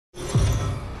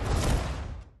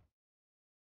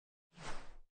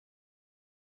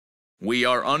We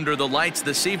are under the lights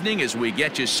this evening as we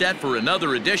get you set for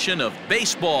another edition of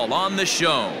Baseball on the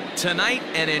Show. Tonight,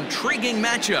 an intriguing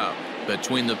matchup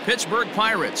between the Pittsburgh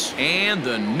Pirates and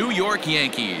the New York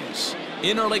Yankees.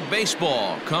 Interleague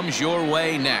Baseball comes your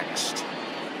way next.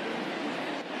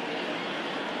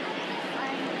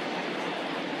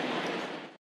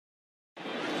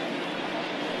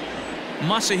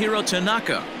 Masahiro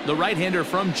Tanaka, the right-hander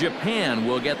from Japan,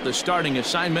 will get the starting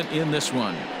assignment in this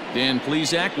one. Dan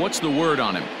Plesac, what's the word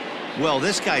on him? Well,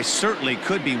 this guy certainly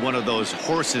could be one of those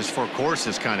horses for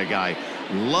courses kind of guy.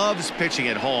 Loves pitching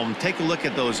at home. Take a look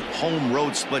at those home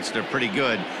road splits. They're pretty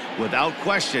good. Without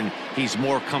question, he's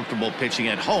more comfortable pitching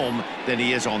at home than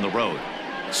he is on the road.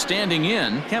 Standing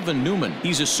in, Kevin Newman.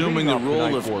 He's assuming the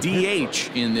role of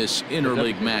DH in this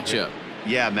interleague matchup.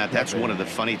 Yeah, Matt, that's one of the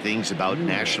funny things about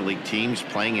National League teams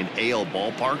playing in AL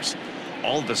ballparks.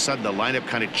 All of a sudden, the lineup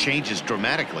kind of changes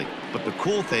dramatically. But the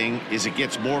cool thing is it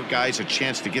gets more guys a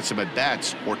chance to get some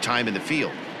at-bats or time in the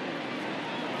field.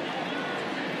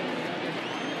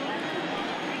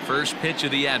 First pitch of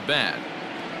the at-bat.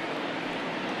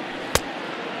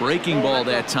 Breaking ball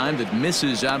that time that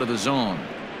misses out of the zone.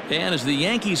 And as the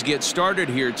Yankees get started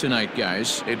here tonight,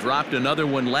 guys, they dropped another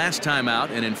one last time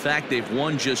out, and in fact they've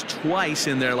won just twice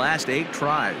in their last 8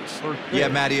 tries. Yeah,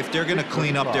 Matty, if they're going to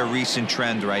clean up their recent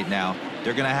trend right now,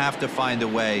 they're going to have to find a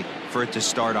way for it to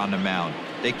start on the mound.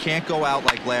 They can't go out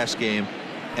like last game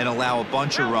and allow a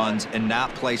bunch of runs and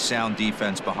not play sound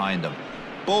defense behind them.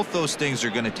 Both those things are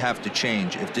going to have to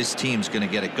change if this team's going to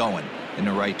get it going in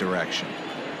the right direction.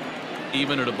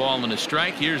 Even at a ball and a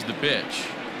strike, here's the pitch.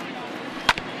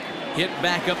 Hit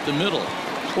back up the middle.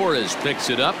 Torres picks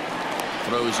it up,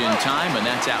 throws in time, and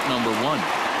that's out number 1.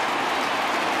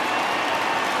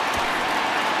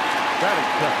 Batting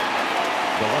second,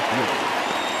 the left fielder,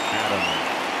 Adam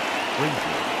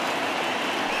Frazier.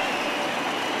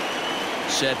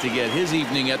 Set to get his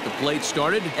evening at the plate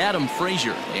started, Adam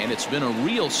Frazier. And it's been a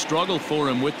real struggle for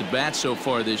him with the bat so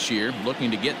far this year, looking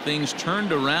to get things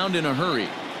turned around in a hurry.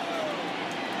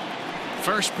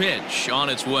 First pitch on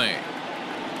its way.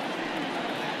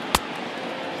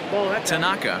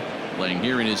 Tanaka, playing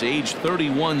here in his age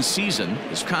 31 season.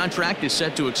 His contract is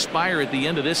set to expire at the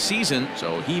end of this season,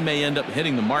 so he may end up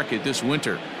hitting the market this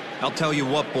winter. I'll tell you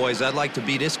what, boys, I'd like to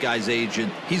be this guy's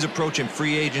agent. He's approaching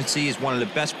free agency. He's one of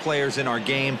the best players in our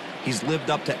game. He's lived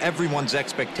up to everyone's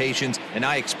expectations, and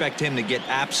I expect him to get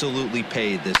absolutely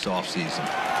paid this offseason.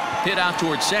 Hit out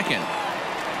towards second.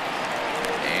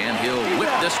 And he'll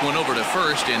whip this one over to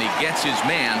first, and he gets his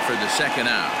man for the second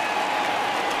out.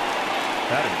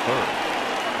 Batting third,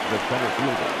 the center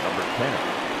fielder, number 10,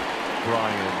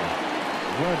 Brian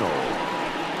Reynolds.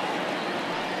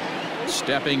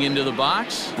 Stepping into the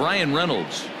box, Brian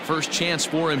Reynolds. First chance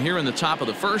for him here in the top of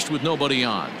the first with nobody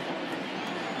on.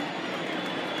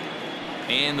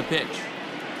 And the pitch.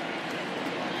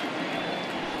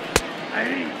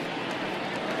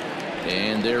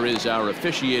 And there is our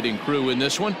officiating crew in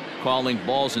this one, calling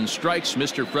balls and strikes,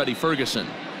 Mr. Freddie Ferguson.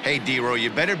 Hey, D-Row,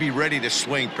 you better be ready to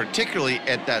swing, particularly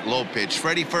at that low pitch.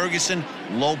 Freddie Ferguson,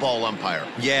 low ball umpire.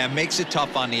 Yeah, it makes it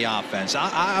tough on the offense.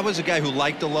 I was a guy who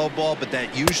liked the low ball, but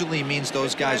that usually means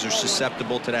those guys are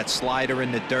susceptible to that slider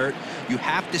in the dirt. You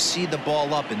have to see the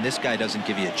ball up, and this guy doesn't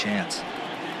give you a chance.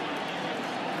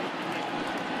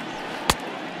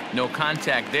 No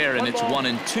contact there, and it's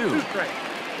 1-2.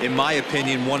 In my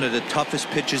opinion, one of the toughest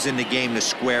pitches in the game to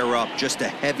square up. Just a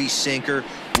heavy sinker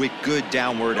with good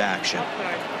downward action.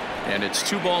 And it's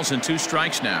 2 balls and 2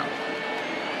 strikes now.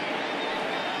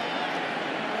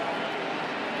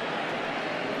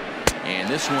 And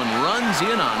this one runs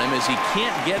in on him as he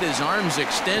can't get his arms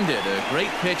extended. A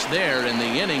great pitch there, and the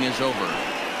inning is over.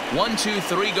 1, 2,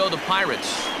 3 go the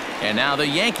Pirates. And now the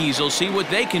Yankees will see what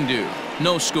they can do.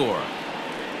 No score.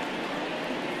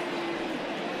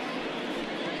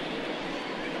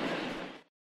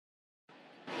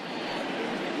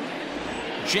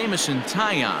 Jamison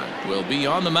Taillon will be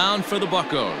on the mound for the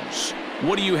Buccos.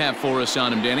 What do you have for us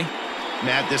on him, Danny?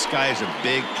 Matt, this guy is a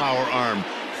big power arm.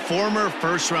 Former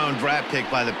first-round draft pick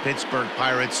by the Pittsburgh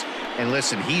Pirates. And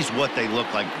listen, he's what they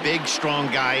look like. Big, strong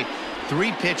guy.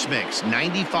 3-pitch mix,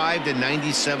 95 to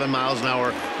 97 miles an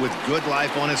hour with good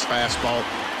life on his fastball.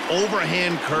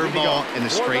 Overhand curveball and a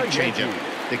straight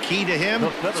changeup. The key to him,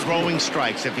 throwing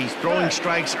strikes. If he's throwing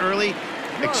strikes early,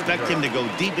 expect him to go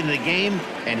deep into the game,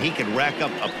 and he could rack up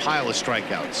a pile of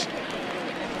strikeouts.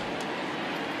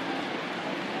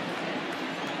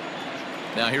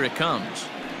 Now here it comes.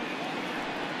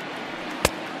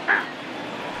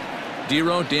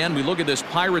 D-Row, Dan, we look at this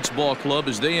Pirates ball club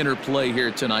as they enter play here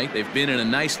tonight. They've been in a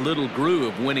nice little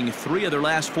groove, winning 3 of their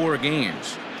last 4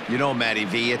 games. You know, Matty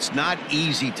V, it's not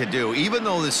easy to do. Even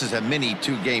though this is a mini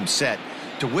 2-game set,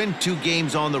 to win 2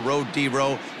 games on the road,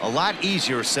 D-Row, a lot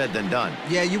easier said than done.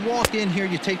 Yeah, you walk in here,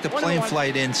 you take the plane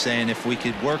flight in saying if we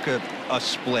could work a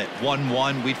split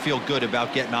 1-1, we'd feel good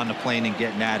about getting on the plane and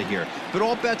getting out of here. But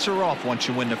all bets are off once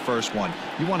you win the first one.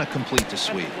 You want to complete the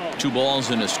sweep. 2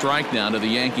 balls and a strike now to the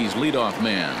Yankees leadoff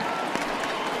man.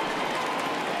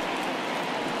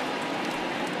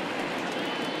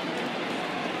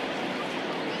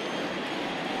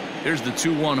 Here's the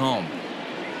 2-1 home.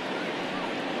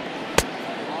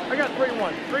 I got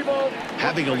 3-1. 3 balls.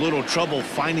 Having a little trouble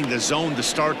finding the zone to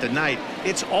start the night.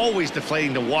 It's always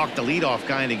deflating to walk the leadoff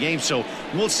guy in the game, so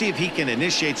we'll see if he can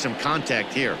initiate some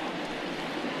contact here.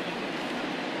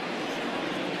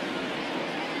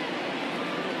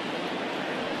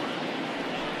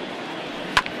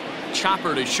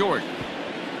 Chopper to short.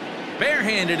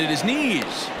 Barehanded at his knees.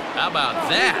 How about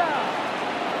that?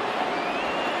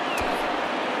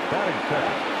 Batting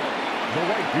second, the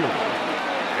right fielder,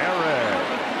 Aaron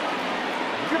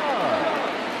Judge.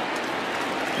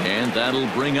 And that'll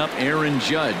bring up Aaron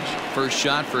Judge. First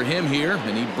shot for him here,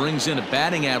 and he brings in a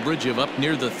batting average of up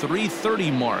near the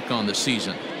 .330 mark on the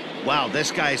season. Wow,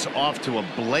 this guy's off to a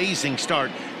blazing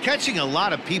start, catching a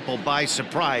lot of people by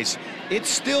surprise. It's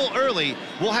still early.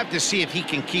 We'll have to see if he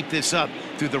can keep this up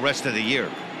through the rest of the year.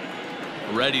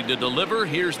 Ready to deliver.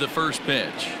 Here's the first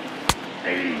pitch.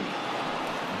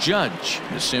 Judge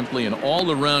is simply an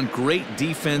all-around great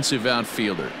defensive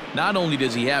outfielder. Not only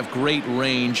does he have great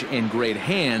range and great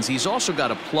hands, he's also got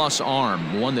a plus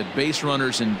arm, one that base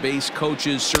runners and base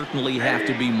coaches certainly have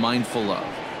to be mindful of.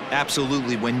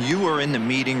 Absolutely. When you are in the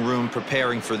meeting room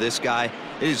preparing for this guy,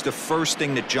 it is the first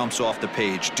thing that jumps off the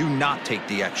page. Do not take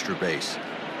the extra base.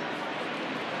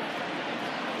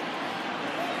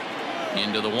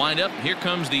 Into the windup. Here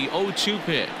comes the 0-2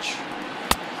 pitch.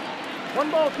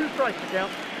 1 ball, 2 strikes to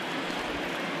count.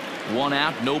 1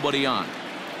 out, nobody on.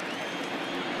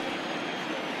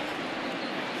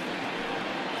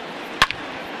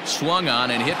 Swung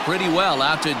on and hit pretty well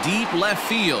out to deep left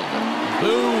field.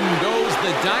 Boom goes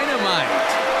the dynamite.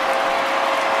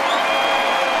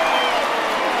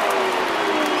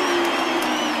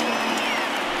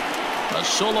 A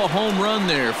solo home run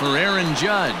there for Aaron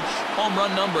Judge. Home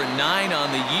run number 9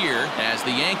 on the year as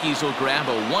the Yankees will grab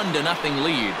a 1-0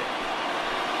 lead.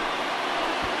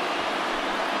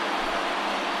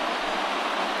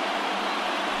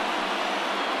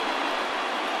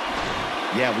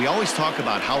 Yeah, we always talk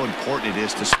about how important it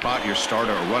is to spot your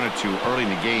starter or run or two early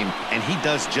in the game, and he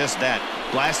does just that,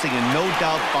 blasting a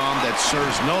no-doubt bomb that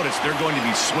serves notice. They're going to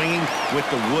be swinging with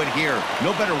the wood here.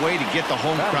 No better way to get the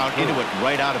home crowd into it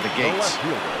right out of the gates.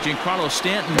 Giancarlo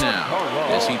Stanton now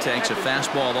as he takes a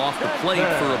fastball off the plate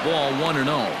for a ball 1-0.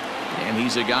 And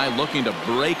he's a guy looking to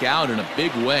break out in a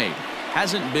big way.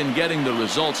 Hasn't been getting the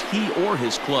results he or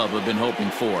his club have been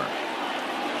hoping for.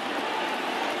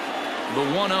 The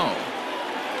 1-0.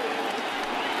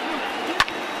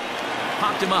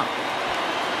 Popped him up.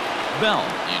 Bell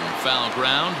in foul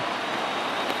ground.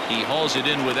 He hauls it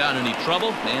in without any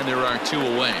trouble, and there are 2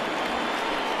 away.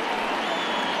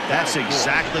 That's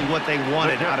exactly what they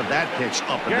wanted out of that pitch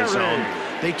up in the zone.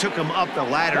 They took him up the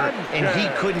ladder, and he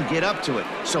couldn't get up to it.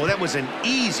 So that was an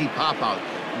easy pop-out.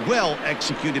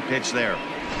 Well-executed pitch there.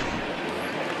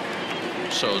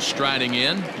 So striding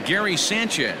in, Gary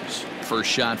Sanchez.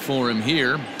 First shot for him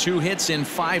here. 2 hits in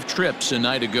 5 trips a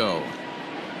night ago.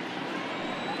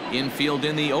 Infield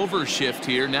in the overshift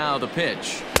here. Now the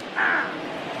pitch.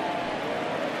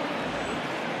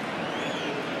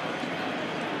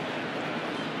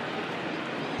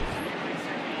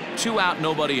 Two out,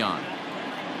 nobody on.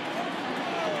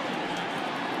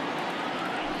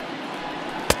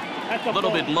 A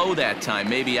little bit low that time,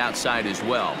 maybe outside as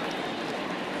well.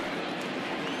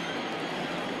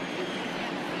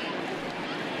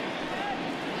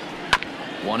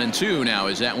 One and two now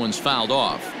as that one's fouled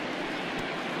off.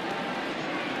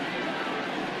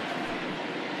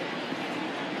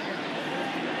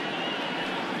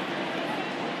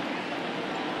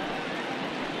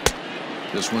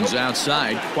 This one's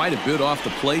outside, quite a bit off the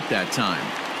plate that time.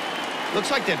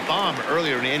 Looks like that bomb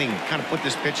earlier in the inning kind of put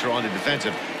this pitcher on the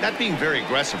defensive. Not being very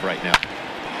aggressive right now.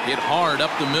 Hit hard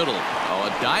up the middle. Oh,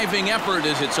 a diving effort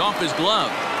as it's off his glove.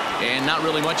 And not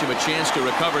really much of a chance to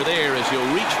recover there as he'll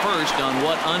reach first on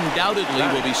what undoubtedly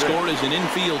will be scored as an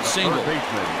infield single. Third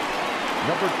baseman,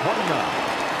 number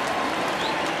 29.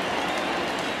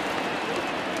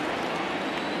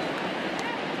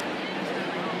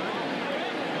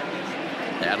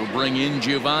 That'll bring in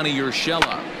Giovanni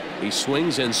Urshela. He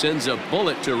swings and sends a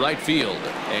bullet to right field.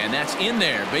 And that's in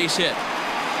there, base hit.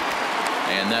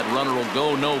 And that runner will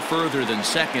go no further than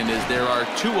second as there are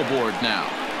 2 aboard now.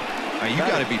 You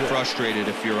got to be frustrated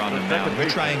if you're on the mound. You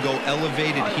try and go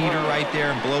elevated heater right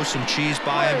there and blow some cheese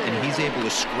by him, and he's able to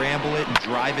scramble it and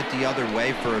drive it the other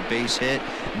way for a base hit.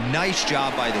 Nice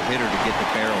job by the hitter to get the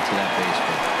barrel to that base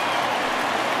hit.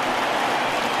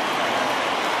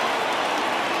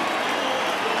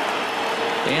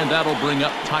 And that'll bring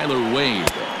up Tyler Wade,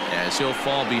 as he'll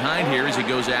fall behind here as he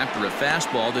goes after a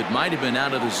fastball that might have been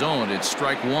out of the zone. It's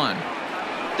strike 1.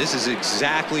 This is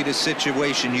exactly the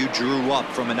situation you drew up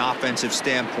from an offensive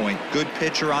standpoint. Good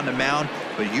pitcher on the mound,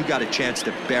 but you got a chance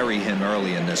to bury him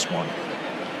early in this one.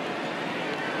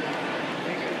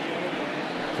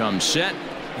 Comes set,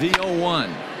 the 0-1.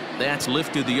 That's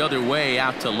lifted the other way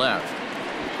out to left.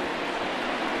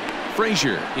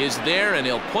 Frazier is there, and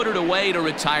he'll put it away to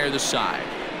retire the side.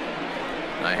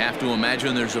 I have to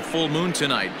imagine there's a full moon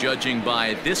tonight, judging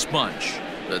by this bunch.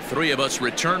 The 3 of us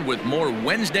return with more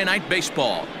Wednesday night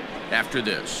baseball after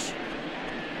this.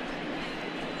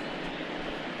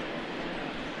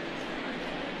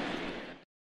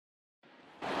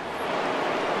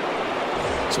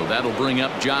 So that'll bring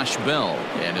up Josh Bell.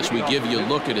 And as we give you a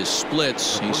look at his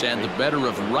splits, he's had the better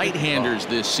of right-handers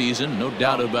this season. No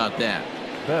doubt about that.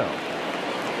 Bell.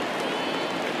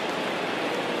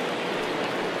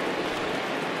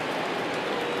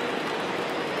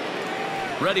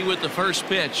 Ready with the first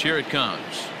pitch. Here it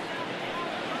comes.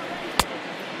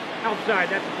 Outside,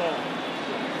 that's the ball.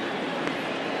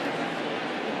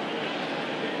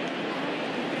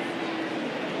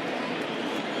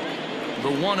 The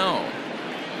 1-0.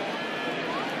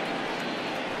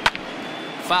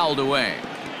 Fouled away.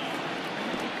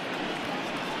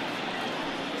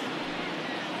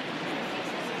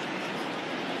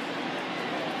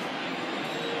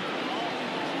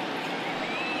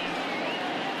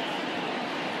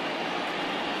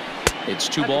 It's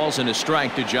 2 balls and a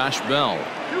strike to Josh Bell.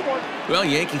 Well,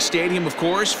 Yankee Stadium, of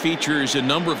course, features a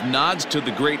number of nods to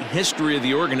the great history of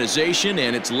the organization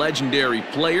and its legendary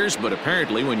players, but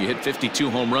apparently when you hit 52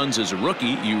 home runs as a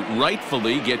rookie, you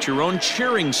rightfully get your own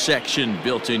cheering section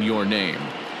built in your name.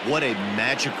 What a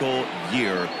magical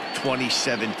year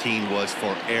 2017 was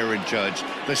for Aaron Judge.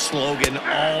 The slogan,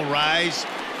 "All Rise,"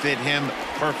 fit him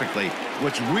perfectly.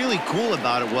 What's really cool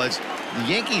about it was the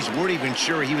Yankees weren't even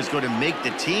sure he was going to make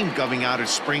the team coming out of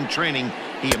spring training.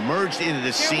 He emerged into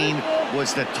the scene,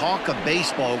 was the talk of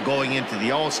baseball going into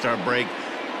the All-Star break.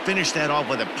 Finished that off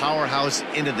with a powerhouse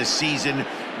into the season.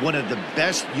 One of the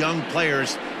best young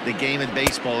players the game in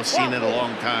baseball has seen in a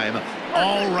long time.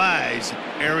 All rise,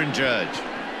 Aaron Judge.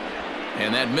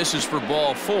 And that misses for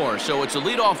ball 4, so it's a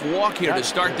leadoff walk here to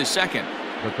start the second.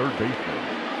 The third baseman,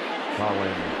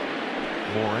 Colin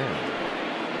Moran.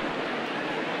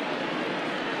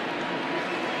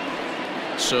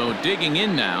 So digging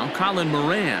in now, Colin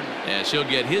Moran, as he'll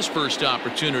get his first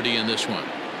opportunity in this one.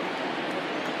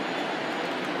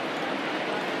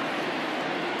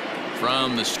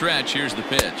 From the stretch, here's the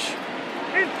pitch.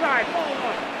 Inside, ball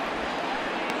 1.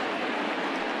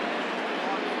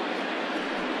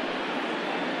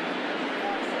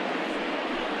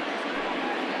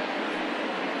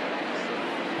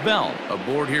 Bell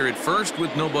aboard here at first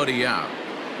with nobody out.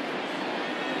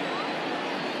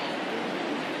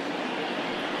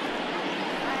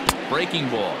 Breaking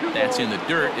ball. That's in the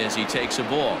dirt as he takes a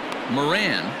ball.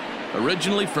 Moran,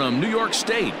 originally from New York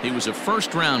State. He was a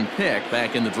first-round pick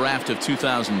back in the draft of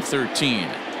 2013.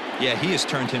 Yeah, he has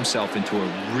turned himself into a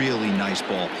really nice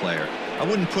ball player. I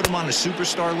wouldn't put him on a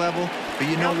superstar level, but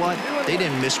you know what? They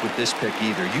didn't miss with this pick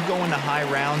either. You go into high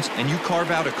rounds and you carve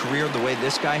out a career the way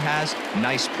this guy has,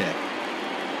 nice pick.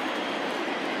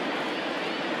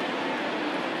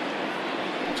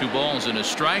 2 balls and a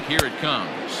strike. Here it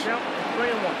comes.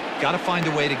 Got to find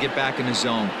a way to get back in the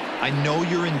zone. I know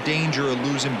you're in danger of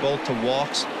losing both to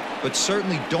walks, but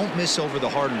certainly don't miss over the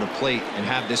heart of the plate and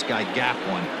have this guy gap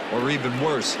one, or even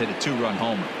worse, hit a 2-run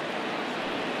homer.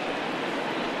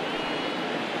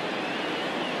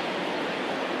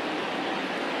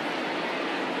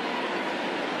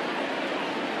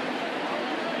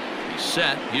 He's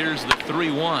set. Here's the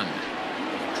 3-1.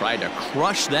 Tried to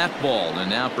crush that ball and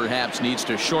now perhaps needs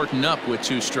to shorten up with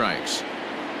 2 strikes.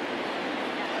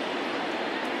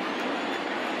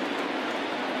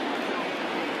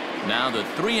 Now the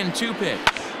 3-2 pitch.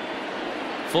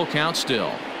 Full count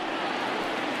still.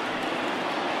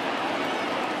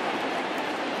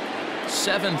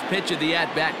 7th pitch of the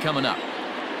at-bat coming up.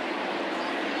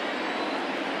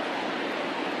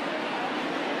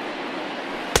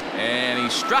 And he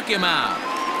struck him out.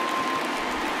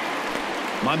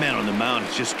 My man on the mound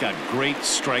has just got great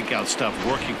strikeout stuff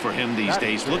working for him these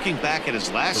days. Looking back at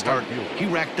his last start, he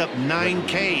racked up 9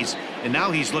 Ks, and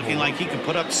now he's looking like he can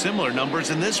put up similar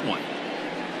numbers in this one.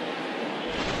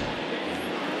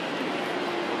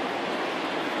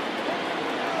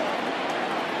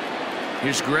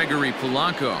 Here's Gregory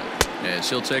Polanco, as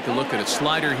he'll take a look at a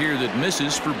slider here that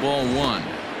misses for ball 1.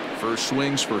 First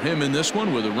swings for him in this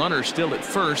one with a runner still at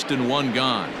first and 1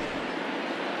 gone.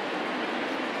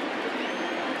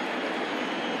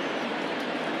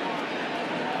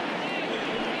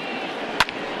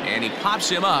 And he pops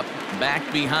him up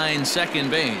back behind second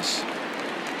base.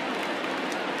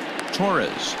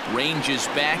 Torres ranges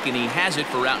back, and he has it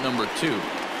for out number 2.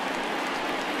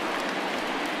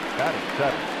 Batting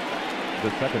 7, the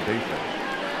second baseman,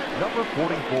 number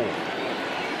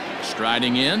 44.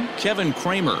 Striding in, Kevin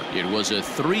Kramer. It was a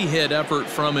 3-hit effort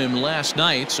from him last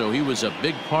night, so he was a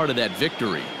big part of that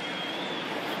victory.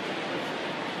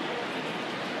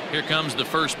 Here comes the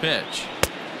first pitch.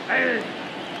 Hey.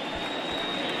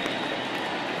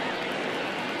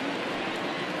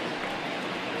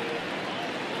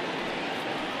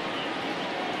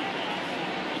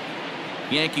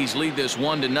 Yankees lead this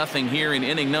 1-0 here in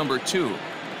inning number 2.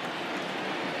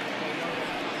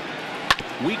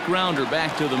 Weak grounder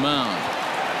back to the mound.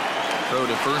 Throw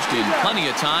to first in plenty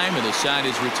of time, and the side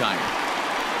is retired.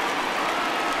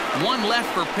 1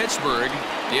 left for Pittsburgh.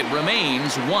 It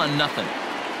remains 1-0.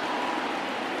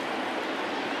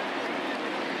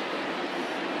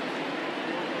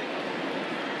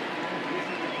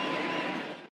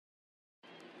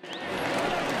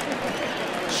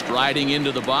 Striding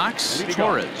into the box,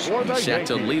 Torres. He's set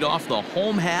to lead off the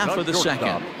home half of the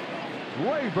second.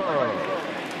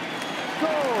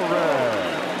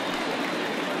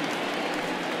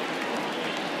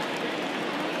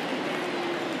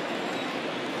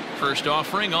 First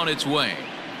offering on its way.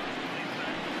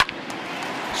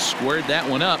 Squared that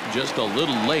one up just a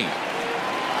little late.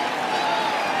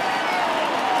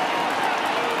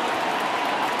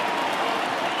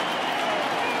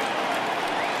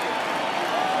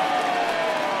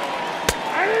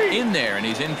 In there, and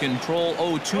he's in control.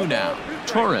 0-2 now.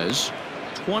 Torres,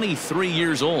 23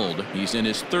 years old. He's in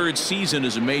his 3rd season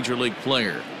as a major league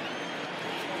player.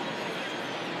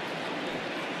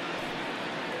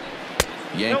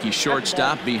 Yankee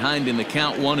shortstop behind in the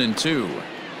count 1-2.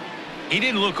 He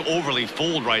didn't look overly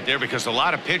fooled right there, because a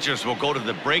lot of pitchers will go to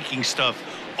the breaking stuff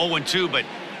 0-2, but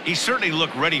he certainly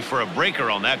looked ready for a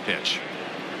breaker on that pitch.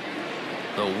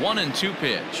 The 1-2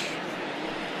 pitch.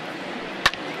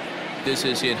 This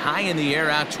is hit high in the air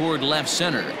out toward left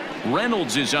center.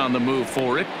 Reynolds is on the move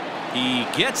for it. He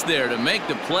gets there to make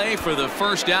the play for the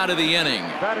first out of the inning.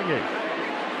 Batting 8,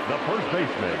 the first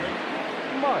baseman,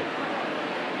 Mike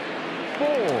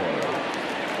Ford.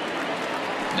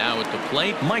 Now at the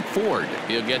plate, Mike Ford.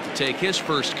 He'll get to take his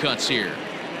first cuts here.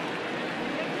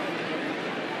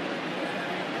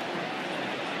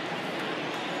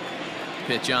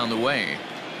 Pitch on the way.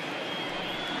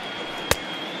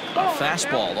 A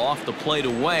fastball off the plate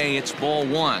away. It's ball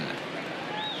 1.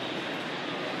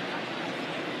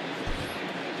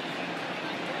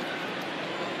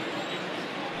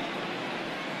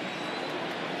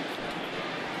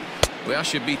 Well,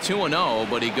 should be 2-0,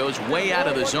 but he goes way out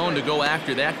of the zone to go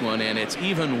after that one, and it's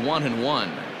even 1-1.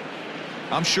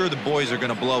 I'm sure the boys are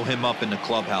going to blow him up in the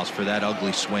clubhouse for that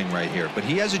ugly swing right here, but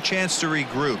he has a chance to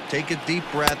regroup, take a deep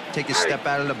breath, take a step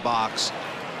out of the box,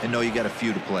 and know you got a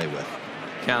few to play with.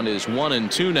 Count is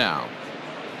 1-2 now.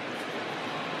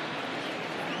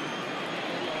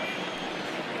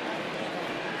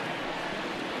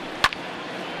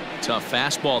 Tough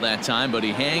fastball that time, but he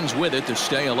hangs with it to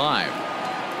stay alive.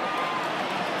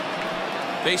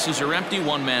 Bases are empty,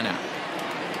 1 man out.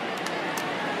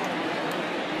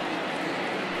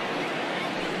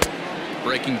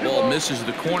 Breaking ball misses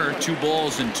the corner. 2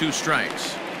 balls and 2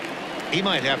 strikes. He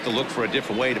might have to look for a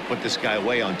different way to put this guy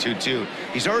away on 2-2.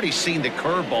 He's already seen the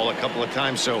curveball a couple of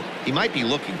times, so he might be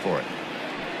looking for it.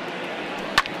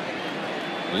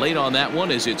 Late on that one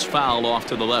as it's fouled off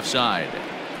to the left side.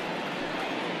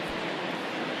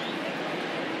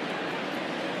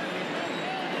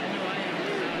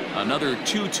 Another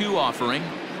 2-2 offering.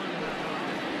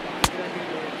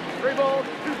 3 balls,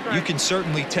 2 strikes. You can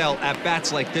certainly tell at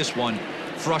bats like this one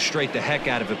frustrate the heck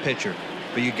out of a pitcher.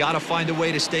 But you got to find a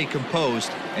way to stay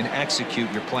composed and execute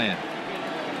your plan.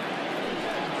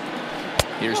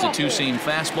 Here's the 2-seam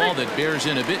fastball that bears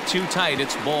in a bit too tight.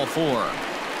 It's ball 4.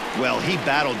 Well, he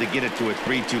battled to get it to a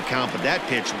 3-2 count, but that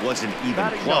pitch wasn't even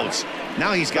close.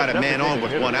 Now he's got a man on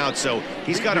with 1 out, so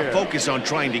he's got to focus on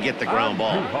trying to get the ground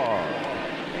ball.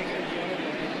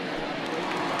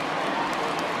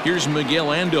 Here's Miguel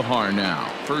Andujar now.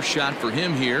 First shot for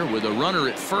him here with a runner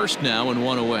at first now and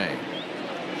one away.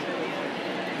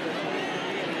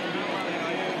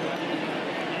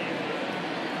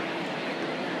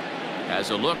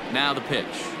 Has a look, now the pitch.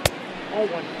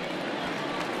 0-1.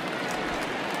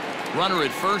 Runner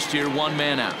at first here, one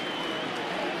man out.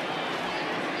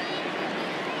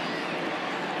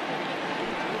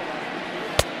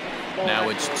 Now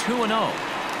it's 2-0.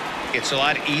 It's a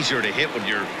lot easier to hit when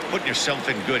you're putting yourself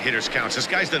in good hitters counts. This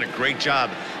guy's done a great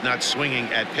job not swinging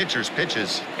at pitchers'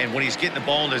 pitches, and when he's getting the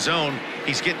ball in his zone,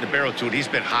 he's getting the barrel to it. He's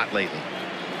been hot lately.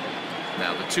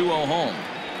 Now the 2-0 home.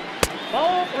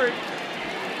 Ball 3.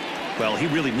 Well, he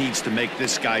really needs to make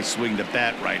this guy swing the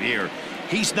bat right here.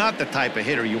 He's not the type of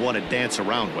hitter you want to dance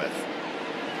around with.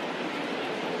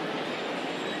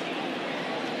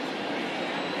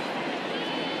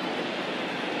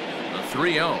 A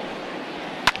 3-0.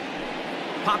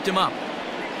 Popped him up.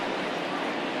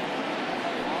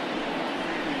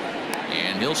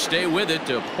 And he'll stay with it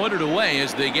to put it away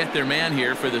as they get their man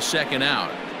here for the second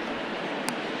out.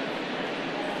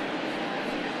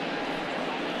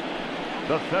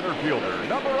 The center fielder,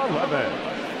 number 11,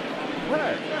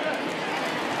 Brett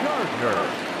Gardner.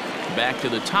 Back to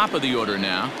the top of the order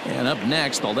now. And up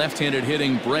next, the left-handed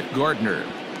hitting Brett Gardner.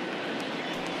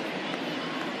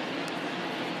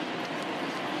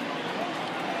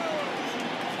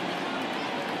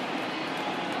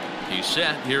 He's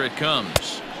set. Here it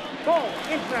comes. Ball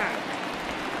inside.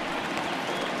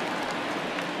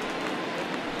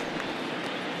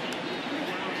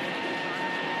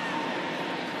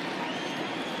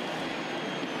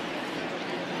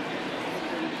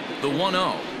 The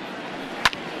 1-0.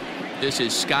 This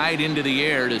is skied into the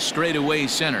air to straightaway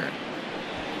center.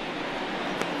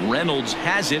 Reynolds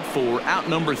has it for out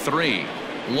number 3.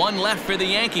 One left for the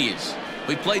Yankees.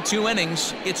 We played 2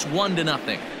 innings. It's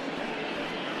 1-0.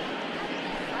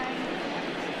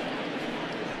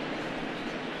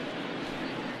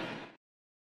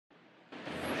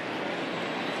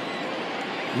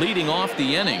 Leading off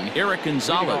the inning, Eric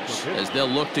Gonzalez, as they'll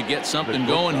look to get something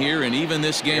going here and even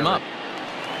this game up.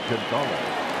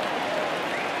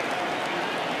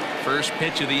 First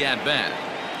pitch of the at-bat.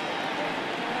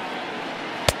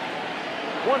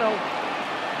 1-0.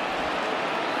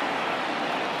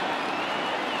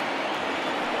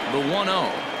 The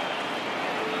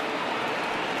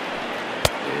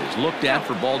 1-0 is looked at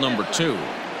for ball number 2.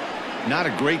 Not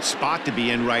a great spot to be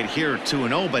in right here,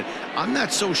 2-0, but I'm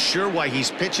not so sure why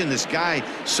he's pitching this guy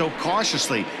so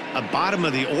cautiously. A bottom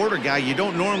of the order guy you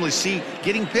don't normally see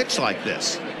getting pitched like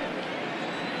this.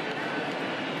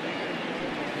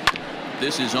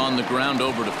 This is on the ground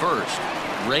over to first.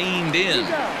 Reined in.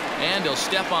 And he'll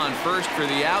step on first for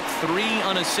the out. 3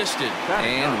 unassisted.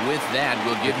 And with that,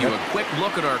 we'll give you a quick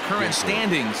look at our current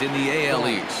standings in the AL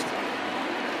East.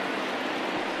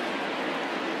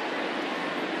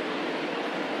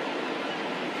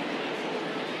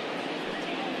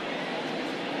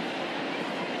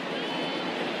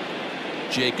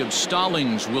 Jacob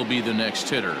Stallings will be the next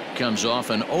hitter. Comes off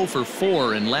an 0 for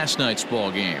 4 in last night's ball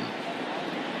game.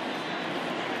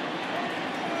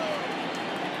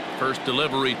 First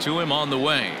delivery to him on the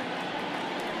way.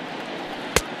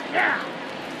 Yeah.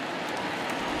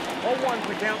 0-1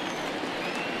 for count.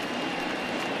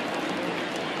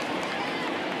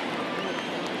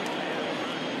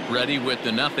 Ready with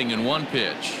the 0-1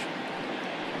 pitch.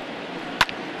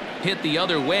 Hit the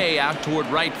other way out toward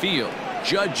right field.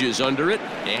 Judge is under it,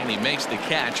 and he makes the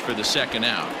catch for the second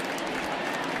out.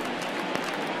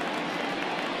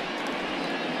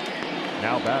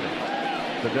 Now batting,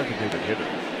 the designated hitter,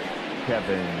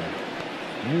 Kevin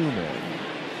Newman.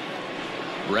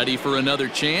 Ready for another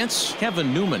chance?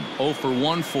 Kevin Newman, 0 for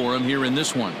 1 for him here in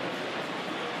this one.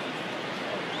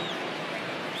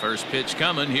 First pitch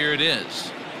coming, here it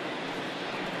is.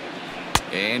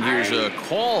 And here's a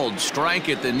called strike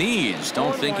at the knees.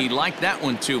 Don't think he liked that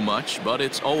one too much, but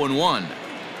it's 0-1.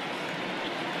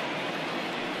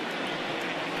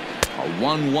 A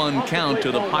 1-1 count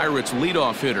to the Pirates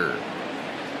leadoff hitter.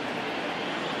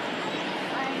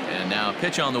 And now a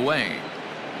pitch on the way.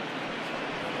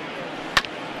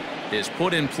 Is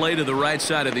put in play to the right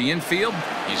side of the infield.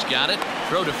 He's got it.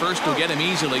 Throw to first will get him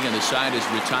easily, and the side is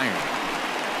retired.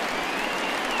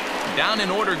 Down in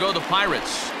order go the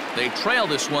Pirates. They trail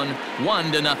this one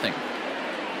 1-0.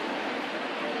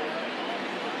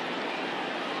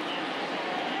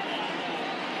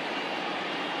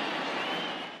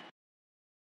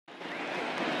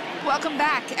 Welcome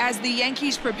back. As the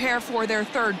Yankees prepare for their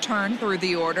third turn through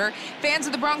the order, fans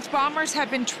of the Bronx Bombers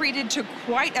have been treated to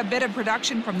quite a bit of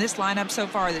production from this lineup so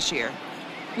far this year.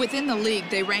 Within the league,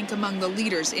 they rank among the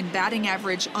leaders in batting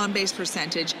average, on-base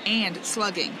percentage, and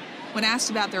slugging. When asked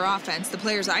about their offense, the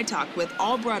players I talked with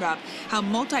all brought up how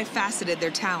multifaceted their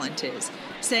talent is,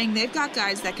 saying they've got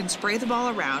guys that can spray the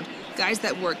ball around, guys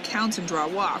that work counts and draw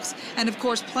walks, and of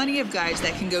course plenty of guys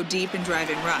that can go deep and drive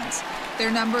in runs.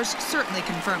 Their numbers certainly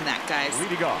confirm that, guys.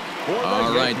 Leading off for the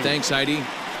All right, Yankees, thanks, Heidi.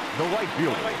 the right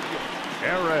fielder,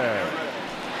 Aaron.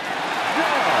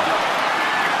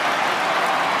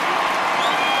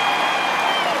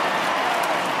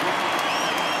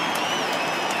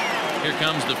 Here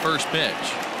comes the first pitch.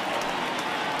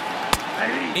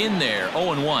 In there,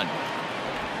 0-1.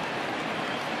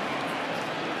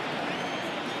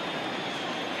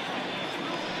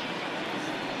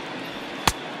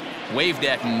 Waved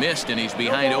at and missed, and he's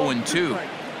behind 0-2.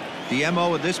 The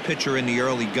MO of this pitcher in the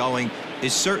early going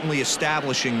is certainly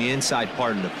establishing the inside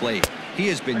part of the plate. He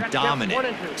has been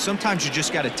dominant. Sometimes you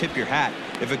just got to tip your hat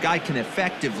if a guy can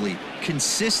effectively,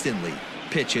 consistently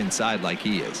pitch inside like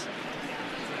he is.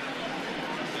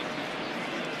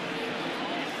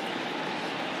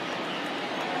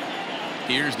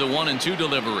 Here's the 1-2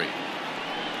 delivery.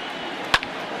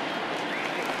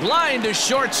 Line to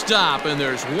shortstop, and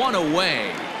there's one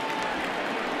away.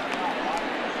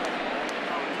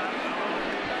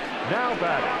 Now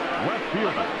batting, left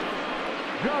fielder,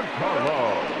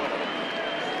 Giancarlo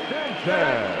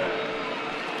Stanton.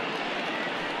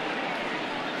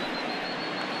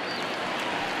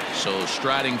 So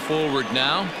striding forward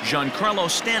now, Giancarlo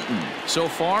Stanton. So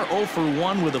far, 0 for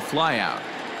 1 with a flyout.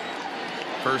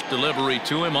 First delivery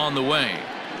to him on the way.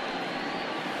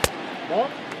 Ball.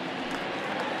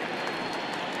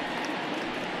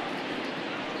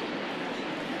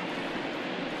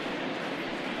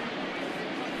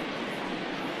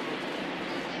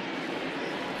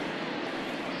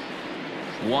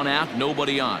 One out,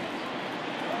 nobody on.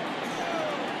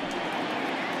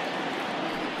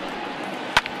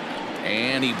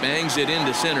 And he bangs it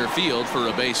into center field for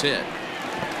a base hit.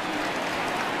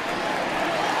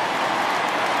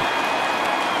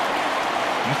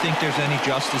 You think there's any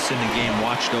justice in the game?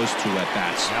 Watch those two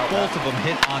at-bats. Both of them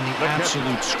hit on the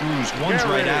absolute screws. One's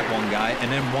right at one guy,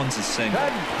 and then one's a single.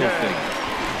 Go figure.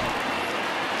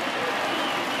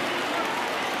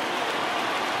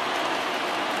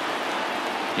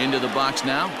 Into the box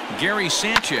now, Gary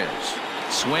Sanchez.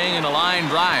 Swing and a line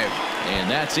drive. And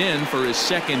that's in for his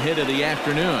second hit of the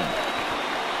afternoon.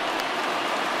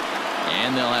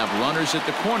 And they'll have runners at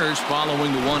the corners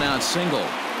following the one-out single.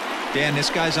 Dan, this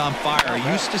guy's on fire.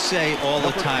 I used to say all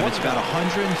the time it's about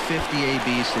 150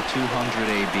 ABs to 200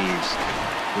 ABs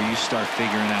where you start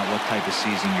figuring out what type of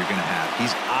season you're going to have.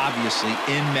 He's obviously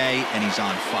in May, and he's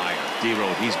on fire.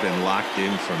 D-Row, he's been locked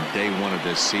in from day one of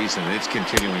this season. It's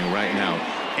continuing right now.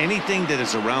 Anything that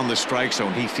is around the strike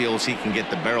zone, he feels he can get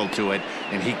the barrel to it,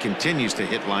 and he continues to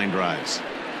hit line drives.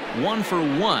 1 for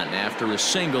 1 after a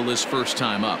single his first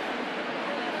time up.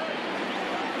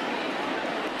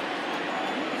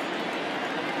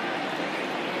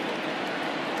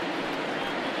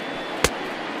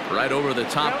 Right over the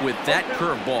top with that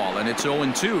curveball, and it's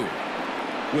 0-2.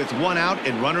 With one out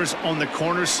and runners on the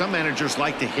corners, some managers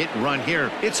like to hit and run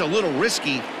here. It's a little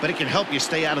risky, but it can help you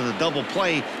stay out of the double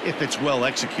play if it's well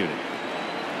executed.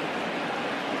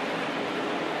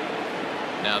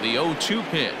 Now the 0-2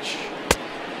 pitch.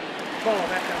 Ball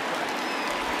back outside.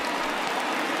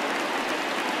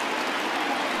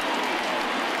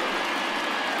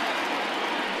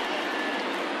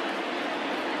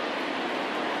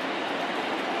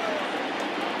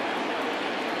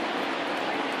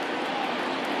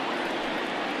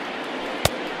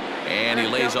 And he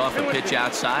lays off a pitch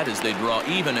outside as they draw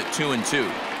even at 2-2.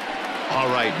 All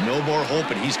right, no more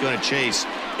hope, and he's going to chase.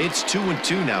 It's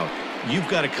 2-2 now. You've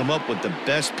got to come up with the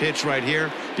best pitch right here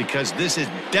because this is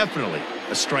definitely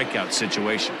a strikeout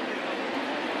situation.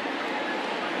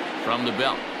 From the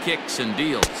belt, kicks and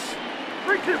deals.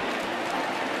 3-2.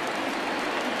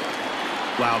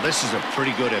 Wow, this is a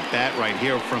pretty good at-bat right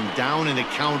here from down in the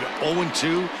count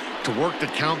 0-2 to work the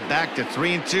count back to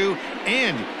 3-2,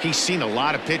 and he's seen a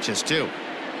lot of pitches too.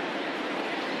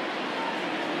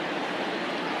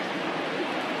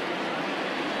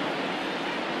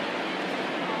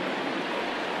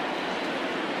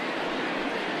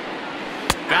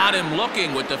 Got him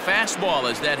looking with the fastball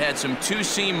as that had some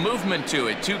two-seam movement to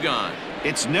it. 2 gone.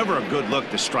 It's never a good look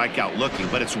to strike out looking,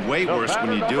 but it's way worse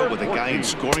when you do it with a guy in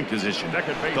scoring position.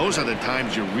 Those are the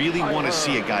times you really want to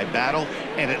see a guy battle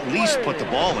and at least put the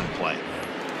ball in play.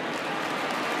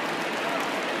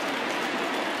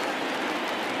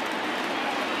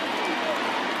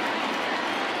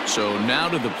 So now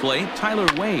to the plate, Tyler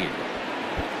Wade.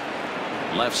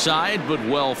 Left side, but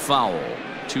well foul.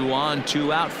 2 on,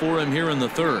 2 out for him here in the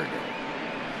third.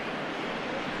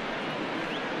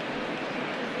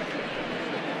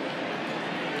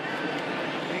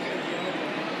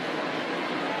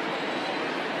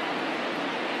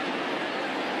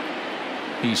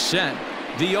 He's set.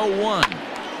 The 0-1.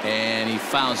 And he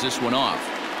fouls this one off.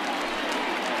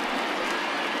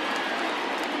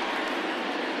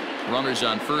 Runners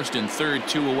on first and third,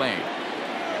 2 away.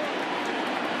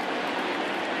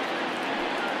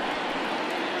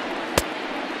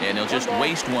 And he'll just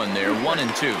waste one there,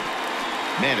 1-2.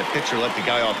 Man, the pitcher let the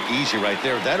guy off easy right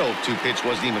there. That 0-2 pitch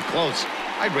wasn't even close.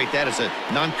 I'd rate that as a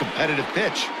non-competitive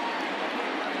pitch.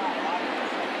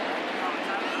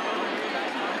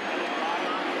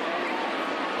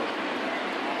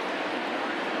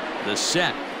 The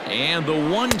set and the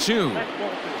 1-2.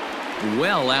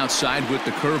 Well outside with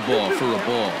the curveball for a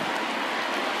ball.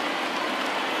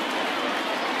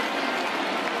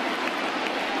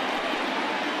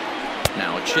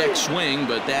 Now a check swing,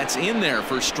 but that's in there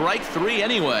for strike 3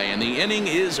 anyway, and the inning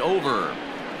is over.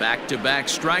 Back-to-back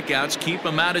strikeouts keep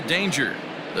him out of danger.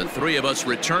 The three of us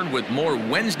return with more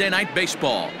Wednesday Night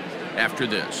Baseball after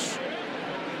this.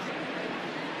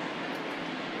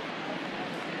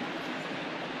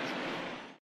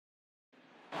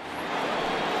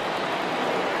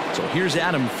 So here's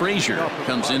Adam Frazier.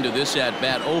 Comes into this at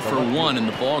bat 0 for 1 in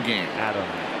the ball game. Adam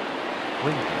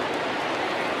Frazier.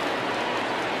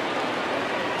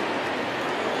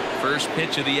 First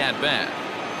pitch of the at bat.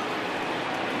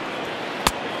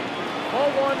 Ball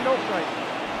 1, no strike.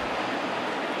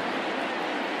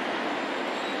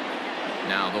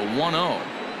 Now the 1-0.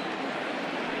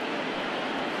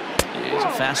 Is a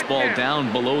fastball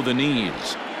down below the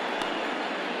knees.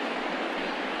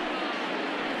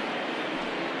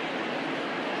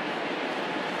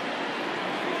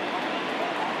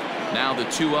 Now the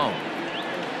 2-0.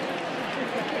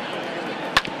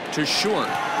 To short.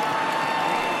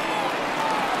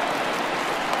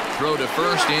 Throw to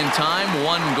first in time.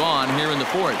 1 gone here in the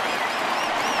fourth.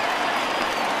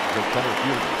 The center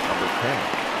fielder, number 10,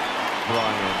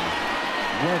 Brian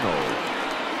Reynolds.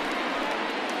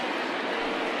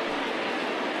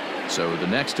 So the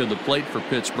next to the plate for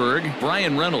Pittsburgh,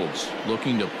 Brian Reynolds,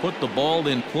 looking to put the ball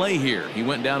in play here. He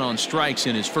went down on strikes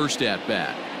in his first at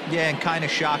bat. Yeah, and kind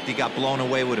of shocked he got blown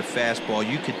away with a fastball.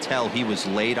 You could tell he was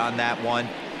late on that one,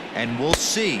 and we'll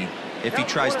see if he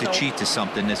tries to cheat to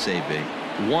something this AB.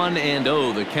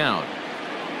 1-0 the count.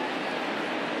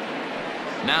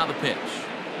 Now the pitch.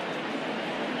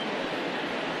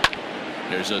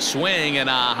 There's a swing and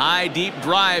a high deep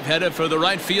drive headed for the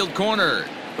right field corner,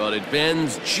 but it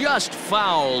bends just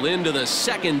foul into the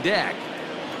second deck.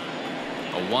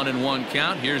 A 1-1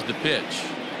 count. Here's the pitch.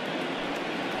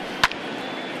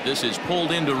 This is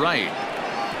pulled into right,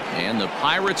 and the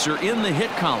Pirates are in the hit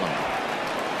column.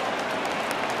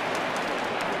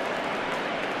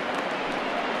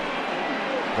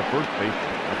 The first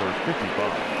baseman, number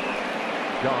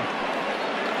 55, Josh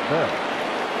Bell.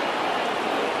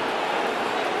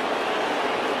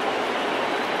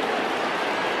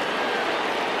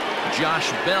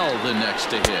 Josh Bell the next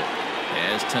to hit,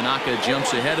 as Tanaka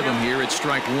jumps ahead of him here at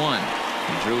strike 1.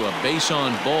 He drew a base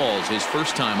on balls his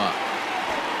first time up.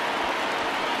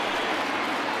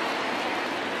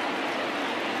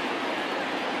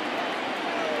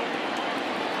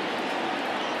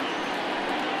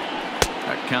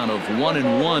 A count of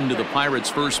 1-1 to the Pirates'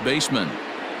 first baseman.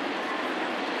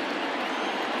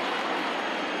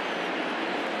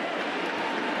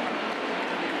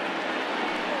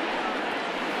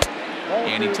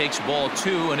 And he takes ball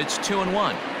 2, and it's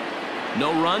 2-1.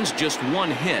 No runs, just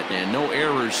 1 hit, and no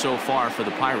errors so far for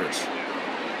the Pirates.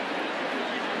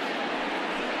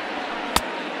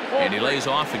 And he lays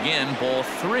off again, ball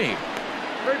 3.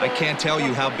 I can't tell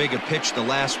you how big a pitch the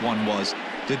last one was.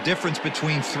 The difference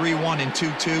between 3-1 and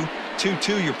 2-2.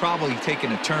 2-2, you're probably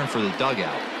taking a turn for the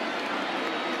dugout.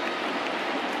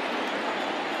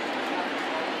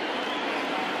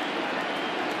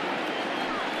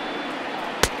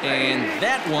 And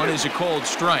that one is a cold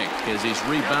strike as he's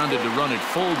rebounded to run it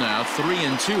full now,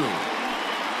 3-2.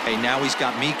 Hey, now he's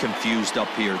got me confused up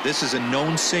here. This is a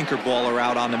known sinker baller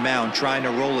out on the mound trying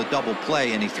to roll a double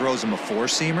play, and he throws him a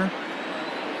 4-seamer.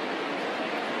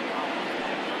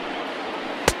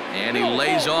 And he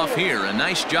lays off here. A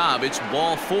nice job. It's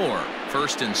ball 4.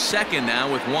 First and second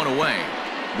now with 1 away.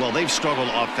 Well, they've struggled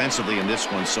offensively in this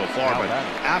one so far, but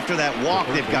after that walk,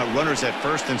 they've got runners at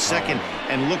first and second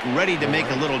and look ready to make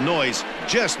a little noise.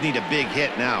 Just need a big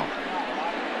hit now.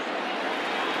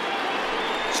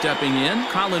 Stepping in,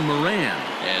 Colin Moran,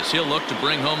 as he'll look to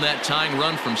bring home that tying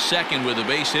run from second with a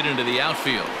base hit into the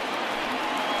outfield.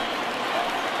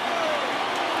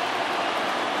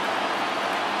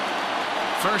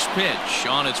 First pitch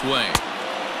on its way.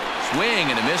 Swing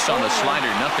and a miss on the slider,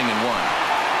 0-1.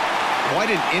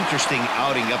 Quite an interesting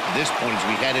outing up to this point as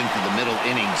we head into the middle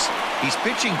innings. He's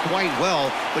pitching quite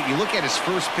well, but you look at his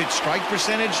first pitch strike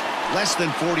percentage, less than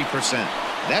 40%.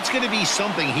 That's going to be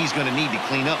something he's going to need to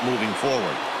clean up moving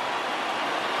forward.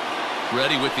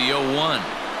 Ready with the 0-1.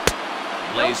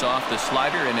 Lays off the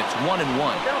slider, and it's 1-1.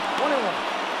 1-1.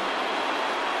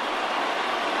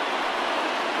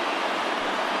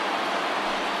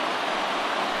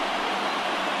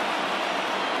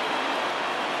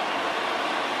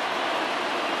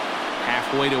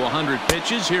 Halfway to 100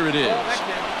 pitches. Here it is.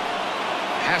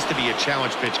 Has to be a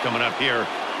challenge pitch coming up here.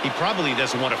 He probably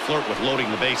doesn't want to flirt with loading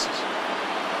the bases.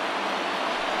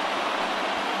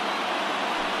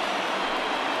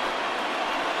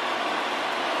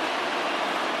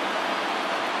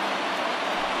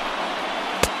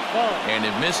 And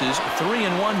it misses.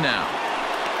 3-1 now.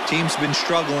 Team's been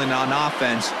struggling on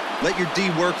offense. Let your D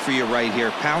work for you right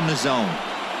here. Pound the zone.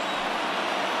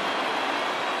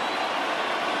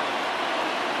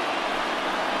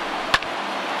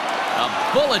 A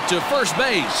bullet to first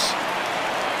base.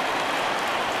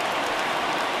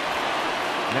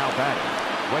 Now batting,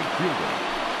 right fielder,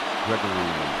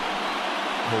 Gregory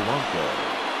Polanco.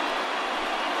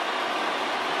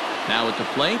 Now at the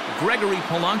plate, Gregory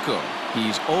Polanco.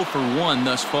 He's 0 for 1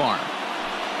 thus far.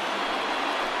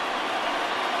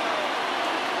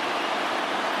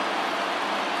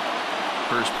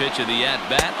 First pitch of the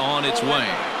at-bat on its way.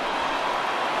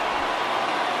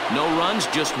 No runs,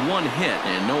 just 1 hit,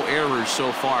 and no errors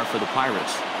so far for the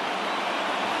Pirates.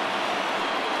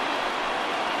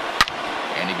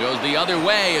 And he goes the other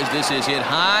way as this is hit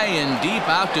high and deep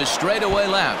out to straightaway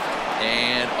left.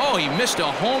 And, oh, he missed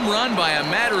a home run by a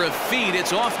matter of feet.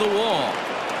 It's off the wall.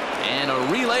 And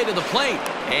a relay to the plate.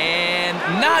 And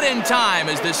not in time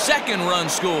as the second run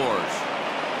scores.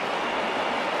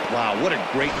 Wow, what a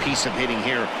great piece of hitting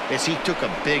here as he took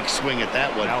a big swing at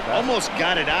that one. Almost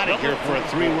got it out of here for a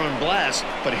 3-run blast,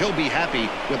 but he'll be happy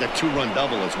with a 2-run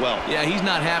double as well. Yeah, he's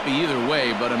not happy either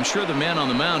way, but I'm sure the man on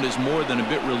the mound is more than a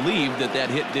bit relieved that that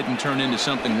hit didn't turn into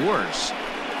something worse.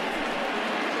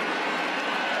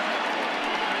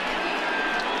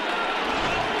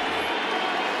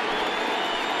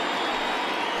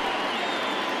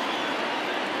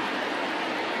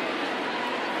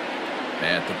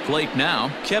 At the plate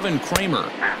now, Kevin Kramer,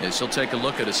 as he'll take a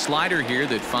look at a slider here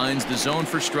that finds the zone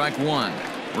for strike 1.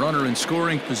 Runner in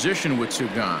scoring position with 2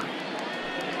 gone.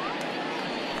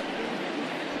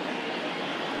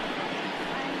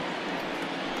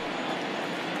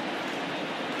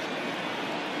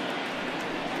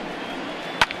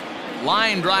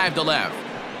 Line drive to left.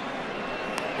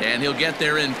 And he'll get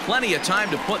there in plenty of time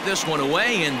to put this one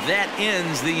away, and that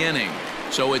ends the inning.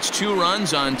 So it's 2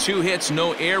 runs on 2 hits,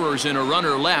 no errors, and a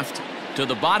runner left. To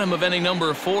the bottom of inning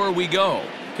number 4 we go.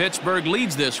 Pittsburgh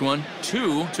leads this one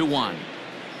 2-1.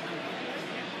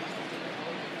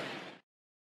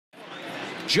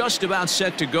 Just about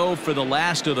set to go for the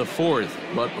last of the 4th.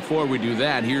 But before we do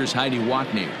that, here's Heidi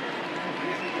Watney.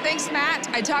 Thanks, Matt.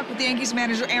 I talked with Yankees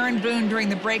manager Aaron Boone during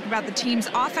the break about the team's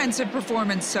offensive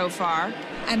performance so far.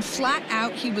 And flat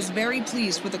out, he was very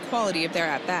pleased with the quality of their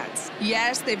at-bats.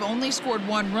 Yes, they've only scored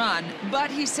 1 run, but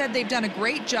he said they've done a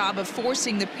great job of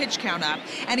forcing the pitch count up,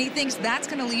 and he thinks that's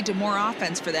going to lead to more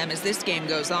offense for them as this game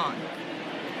goes on.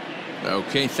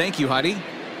 Okay, thank you, Heidi.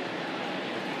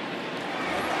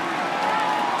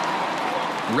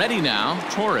 Ready now,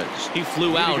 Torres. He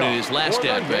flew out in his last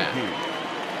at-bat.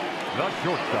 The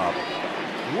shortstop,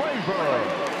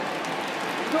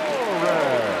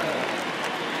 Torres.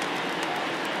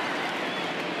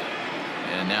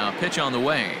 And now a pitch on the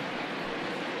way.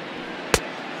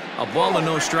 A ball and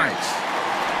no strikes.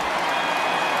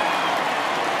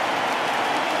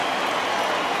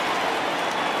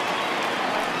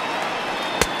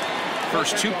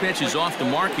 First 2 pitches off the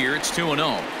mark here. It's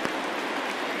 2-0.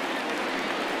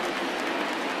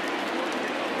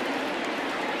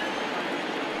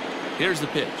 Here's the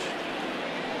pitch.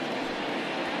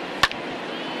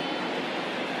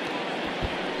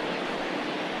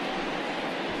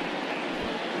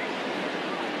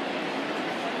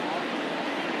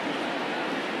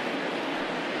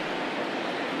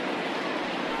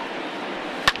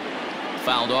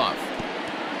 Fouled off.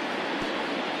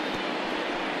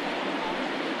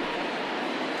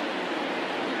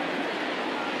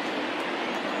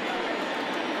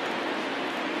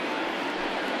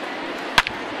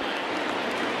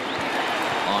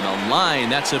 On a line,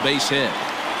 that's a base hit.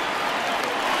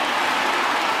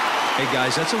 Hey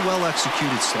guys, that's a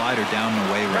well-executed slider down and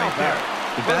away right there.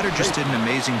 The batter just did an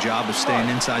amazing job of staying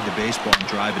inside the baseball and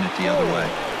driving it the other way.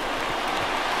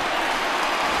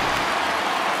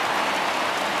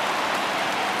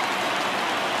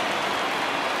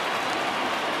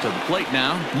 To the plate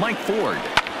now, Mike Ford.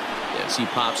 As he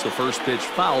pops the first pitch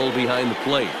foul behind the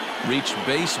plate. Reached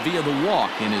base via the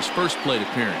walk in his first plate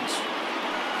appearance.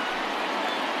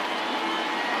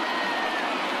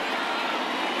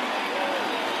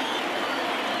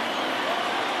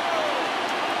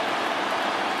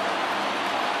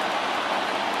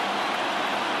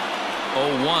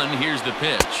 Oh, 1, here's the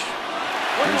pitch.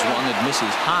 Here's one that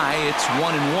misses high. It's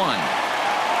 1-1.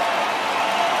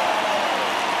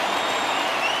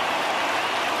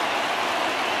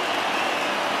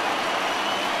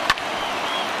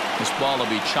 This ball will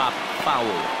be chopped foul.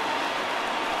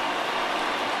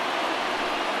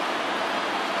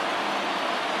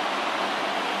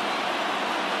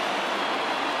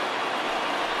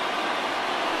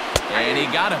 And he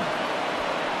got him.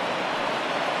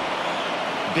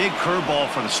 Big curveball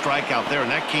for the strikeout there,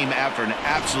 and that came after an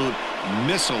absolute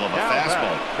missile of a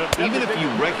fastball. Even if you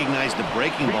recognize the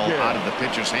breaking ball out of the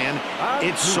pitcher's hand,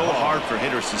 it's so hard for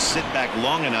hitters to sit back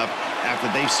long enough after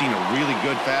they've seen a really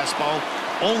good fastball.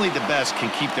 Only the best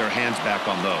can keep their hands back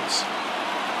on those.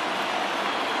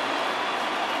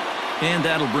 And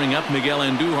that'll bring up Miguel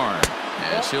Andujar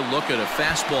as he'll look at a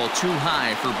fastball too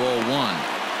high for ball 1.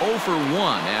 0 for 1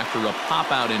 after a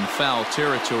pop out in foul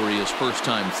territory his first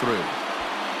time through.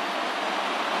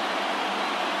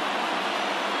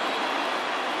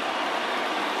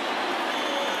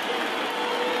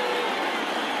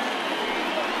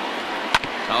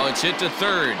 Oh, it's hit to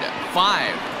third.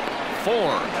 5,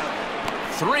 4,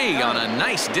 3 on a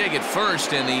nice dig at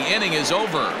first, and the inning is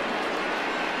over.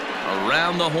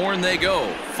 Around the horn they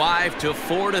go.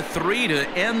 5-4-3 to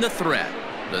end the threat.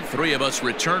 The three of us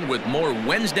return with more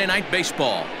Wednesday night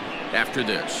baseball after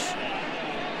this.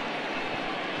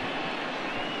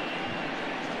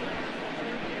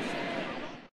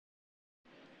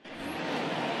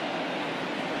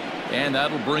 And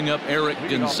that'll bring up Eric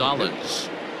Gonzalez.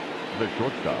 The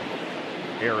shortstop,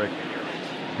 Eric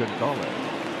Gonzalez.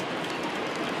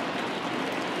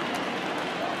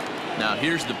 Now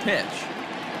here's the pitch.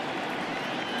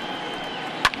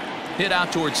 Hit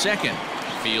out towards second.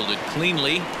 Fielded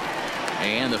cleanly.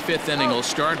 And the 5th inning will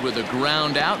start with a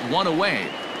ground out, 1 away.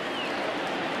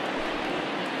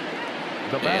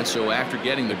 And so after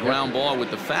getting the ground ball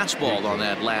with the fastball on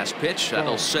that last pitch,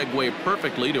 that'll segue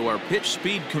perfectly to our pitch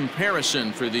speed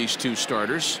comparison for these two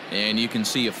starters. And you can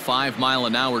see a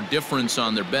 5-mile-an-hour difference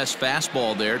on their best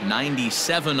fastball there.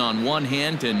 97 on one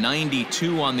hand to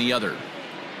 92 on the other.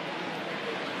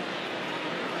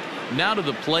 Now to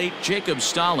the plate, Jacob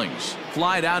Stallings.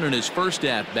 Flied out in his first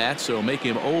at-bat, so make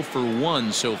him 0 for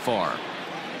 1 so far.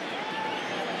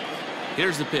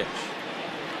 Here's the pitch.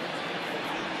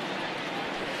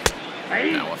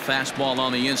 Now a fastball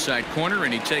on the inside corner,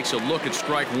 and he takes a look at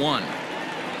strike 1.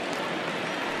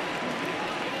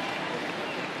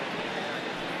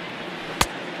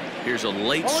 Here's a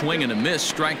late swing and a miss,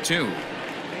 strike 2.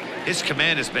 His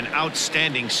command has been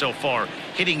outstanding so far,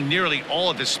 hitting nearly all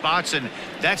of his spots, and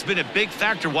that's been a big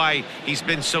factor why he's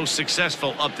been so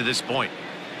successful up to this point.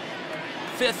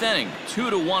 5th inning,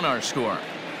 2-1 our score.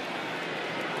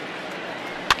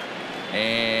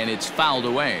 And it's fouled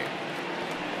away.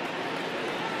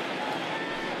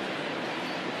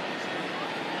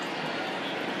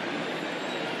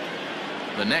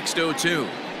 The next 0-2.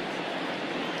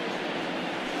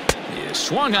 He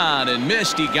swung on and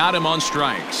missed. He got him on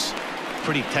strikes.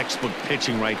 Pretty textbook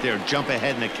pitching right there. Jump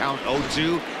ahead in the count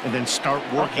 0-2 and then start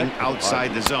working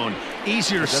outside the zone.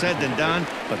 Easier said than done,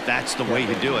 but that's the way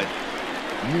to do it.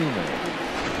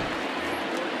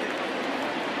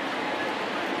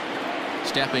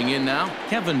 Stepping in now,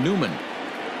 Kevin Newman.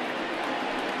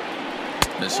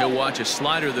 As he'll watch a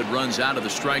slider that runs out of the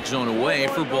strike zone away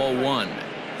for ball 1.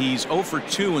 He's 0 for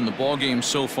 2 in the ballgame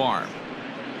so far.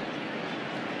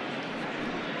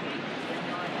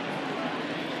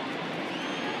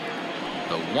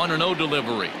 The 1-0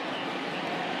 delivery.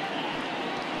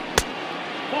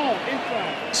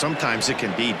 Sometimes it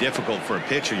can be difficult for a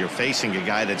pitcher. You're facing a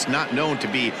guy that's not known to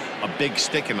be a big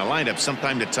stick in the lineup.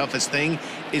 Sometimes the toughest thing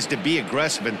is to be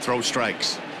aggressive and throw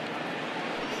strikes.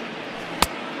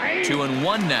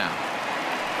 2-1 now.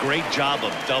 Great job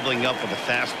of doubling up with a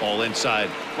fastball inside.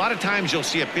 A lot of times you'll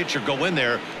see a pitcher go in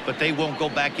there, but they won't go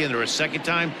back in there a second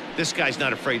time. This guy's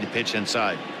not afraid to pitch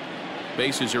inside.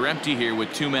 Bases are empty here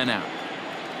with 2 men out.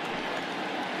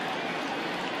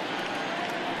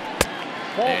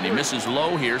 And he misses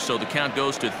low here, so the count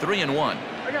goes to 3-1.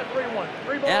 I got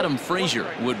 3-1. Adam Frazier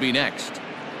would be next.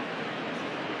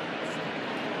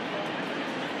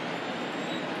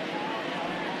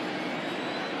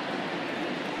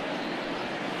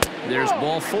 There's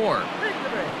ball 4.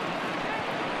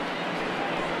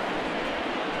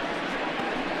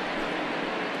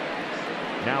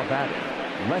 Now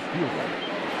batting, left fielder,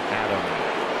 Adam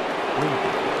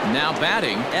Frazier. Now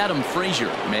batting, Adam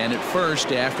Frazier, man at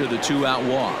first after the 2-out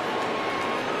walk.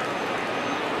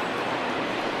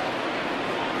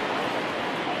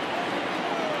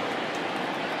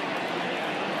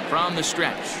 From the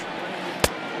stretch.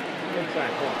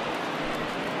 Inside corner.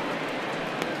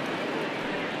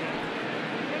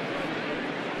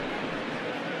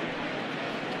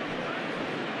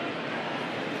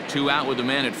 2 out with the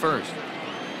man at first.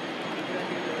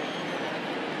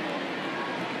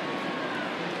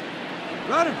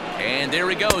 Runner. And there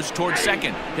he goes towards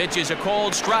second. Pitches a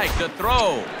cold strike. The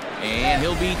throw. And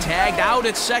he'll be tagged out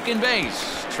at second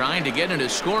base. Trying to get into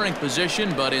scoring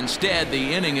position, but instead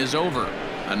the inning is over.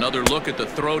 Another look at the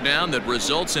throwdown that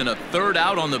results in a 3rd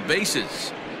out on the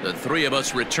bases. The three of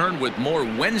us return with more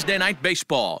Wednesday Night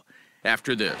Baseball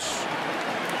after this.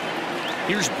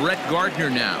 Here's Brett Gardner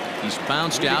now. He's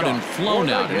bounced out and flown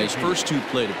out in his first 2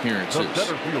 plate appearances. The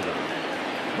center fielder,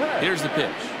 Here's the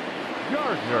pitch.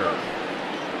 Gardner.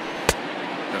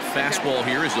 The fastball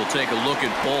here as he'll take a look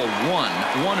at ball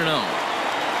 1-0.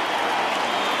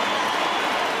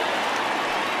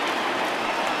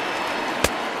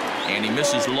 And he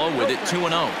misses low with it, 2-0.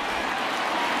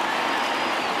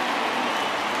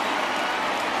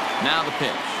 Now the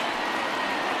pitch.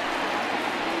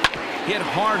 Hit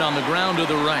hard on the ground to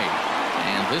the right.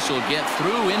 And this will get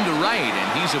through into right,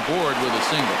 and he's aboard with a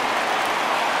single.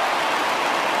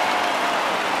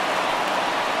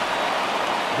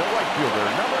 The right fielder,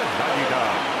 number 99,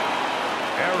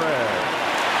 Aaron.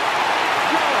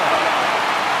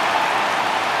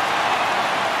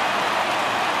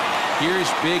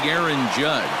 Here's big Aaron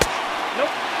Judge.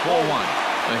 Nope. Ball 1.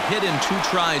 A hit in 2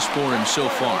 tries for him so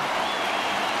far.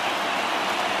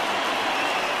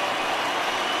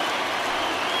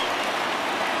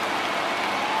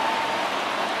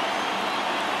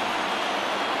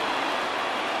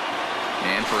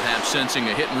 And perhaps sensing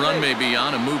a hit and run may be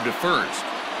on, a move to first.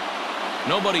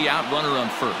 Nobody out, runner on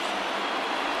first.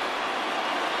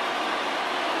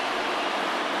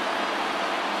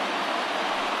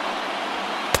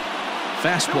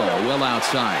 Fastball well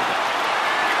outside.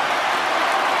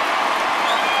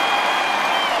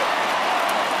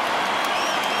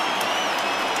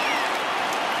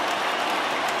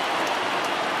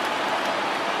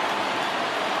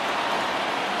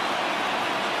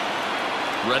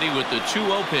 Ready with the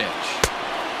 2-0 pitch.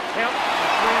 Count.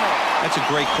 3-0. That's a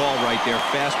great call right there.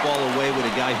 Fastball away with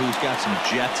a guy who's got some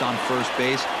jets on first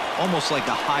base. Almost like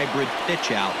a hybrid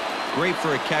pitch out. Great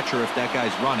for a catcher if that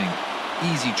guy's running.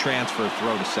 Easy transfer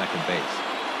throw to second base.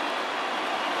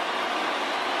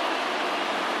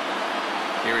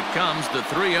 Here it comes, the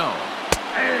 3-0.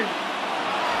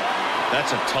 That's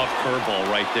a tough curveball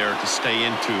right there to stay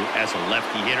into as a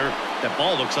lefty hitter. That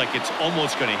ball looks like it's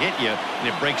almost going to hit you, and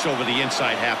it breaks over the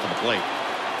inside half of the plate.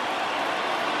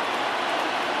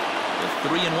 The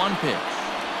 3-1 pitch.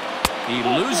 He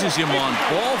loses him on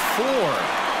ball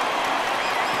 4.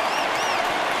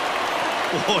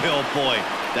 Boy, oh boy,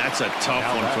 that's a tough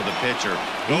one for the pitcher.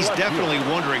 He's definitely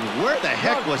wondering where the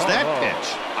heck was that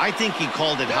pitch. I think he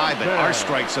called it high, but our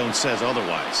strike zone says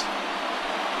otherwise.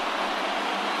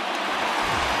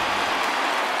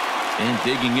 And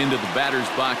digging into the batter's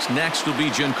box next will be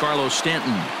Giancarlo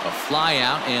Stanton. A fly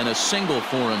out and a single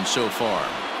for him so far.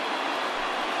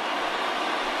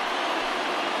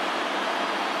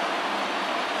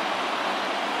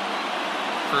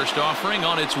 First offering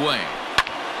on its way.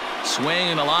 Swing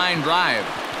and a line drive.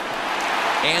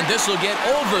 And this will get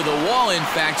over the wall, in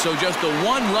fact, so just the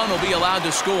 1 run will be allowed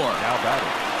to score. Now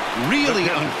batting. Really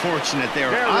unfortunate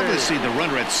there. Obviously, the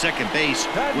runner at second base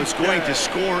was going to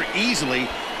score easily,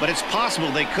 but it's possible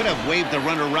they could have waved the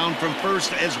runner around from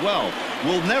first as well.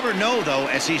 We'll never know, though,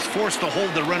 as he's forced to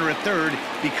hold the runner at third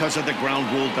because of the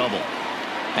ground rule double.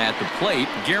 At the plate,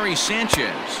 Gary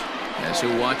Sanchez, as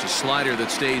he'll watch a slider that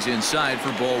stays inside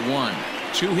for ball 1.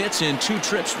 2 hits and 2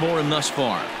 trips for him thus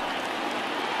far.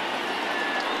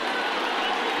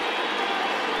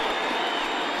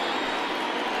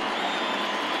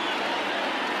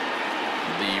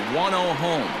 The 1-0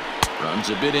 home. Runs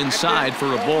a bit inside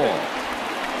for a ball.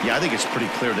 Yeah, I think it's pretty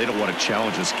clear they don't want to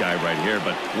challenge this guy right here,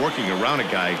 but working around a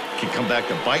guy can come back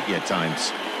to bite you at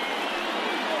times.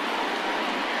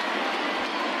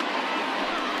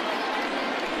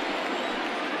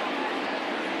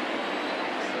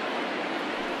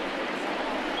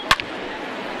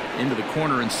 Into the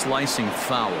corner and slicing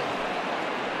foul.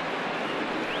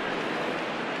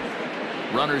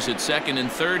 Runners at second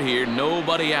and third here,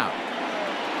 nobody out.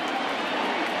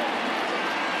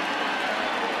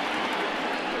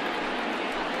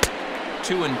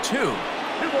 Two and 2.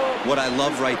 What I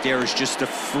love right there is just the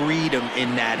freedom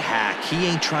in that hack. He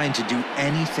ain't trying to do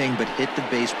anything but hit the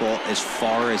baseball as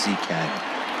far as he can.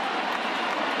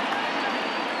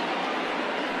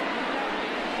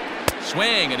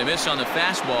 Swing and a miss on the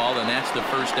fastball, and that's the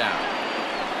first out.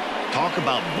 Talk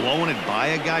about blowing it by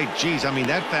a guy. Geez, I mean,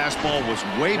 that fastball was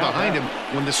way behind him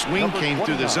when the swing came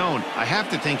through the zone. I have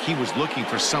to think he was looking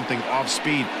for something off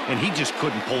speed, and he just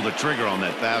couldn't pull the trigger on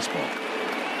that fastball.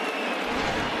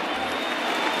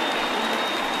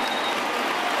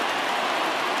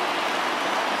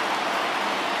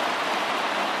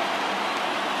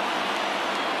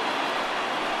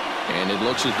 And it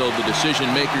looks as though the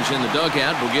decision makers in the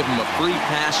dugout will give him a free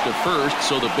pass to first,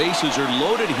 so the bases are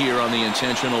loaded here on the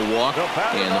intentional walk,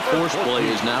 and the force play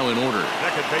is now in order.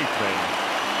 Second baseman,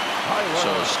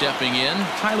 So stepping in,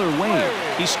 Tyler Wade.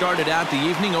 He started out the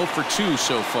evening 0 for 2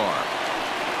 so far.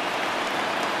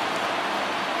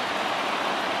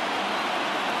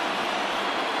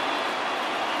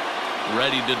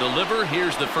 Ready to deliver.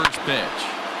 Here's the first pitch.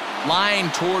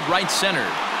 Line toward right center.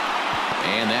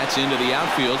 And that's into the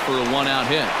outfield for a one-out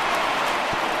hit.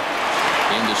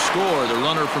 In to score, the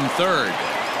runner from third.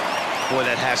 Boy,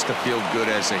 that has to feel good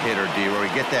as a hitter, D-Roy.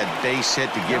 You get that base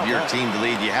hit to give your team the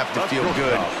lead. You have to feel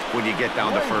good when you get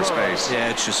down to first base. Yeah,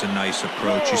 it's just a nice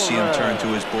approach. You see him turn to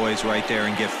his boys right there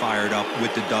and get fired up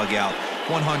with the dugout.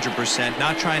 100%,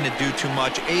 not trying to do too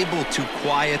much, able to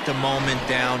quiet the moment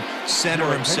down,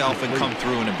 center himself, and come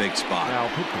through in a big spot.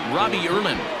 Robbie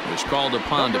Erlin was called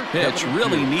upon to pitch,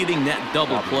 really needing that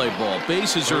double play ball.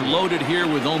 Bases are loaded here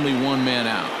with only one man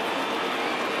out.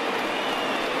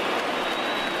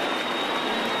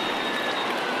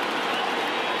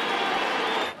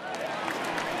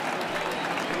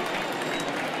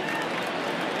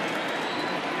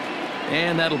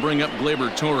 And that'll bring up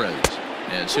Gleyber Torres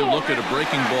as he'll look at a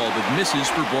breaking ball that misses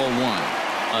for ball one.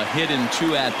 A hit and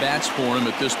 2 at-bats for him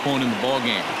at this point in the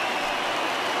ballgame.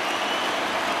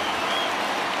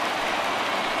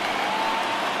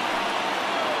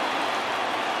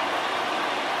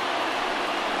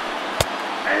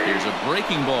 Here's a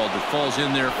breaking ball that falls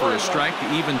in there for a strike to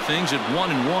even things at 1-1.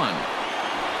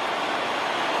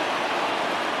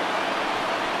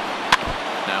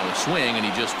 Now a swing, and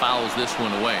he just fouls this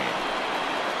one away.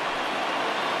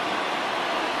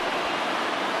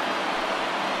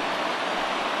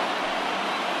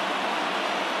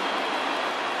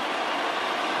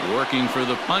 Working for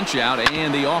the punch out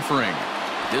and the offering.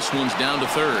 This one's down to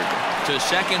third. To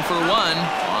second for one.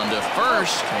 On to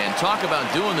first. And talk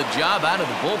about doing the job out of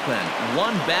the bullpen.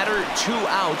 1 batter, 2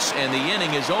 outs, and the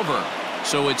inning is over.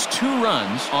 So it's 2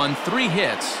 runs on 3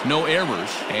 hits, no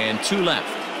errors, and 2 left.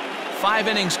 5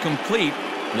 innings complete.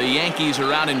 The Yankees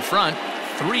are out in front,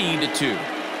 3-2.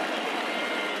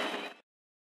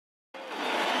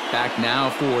 Back now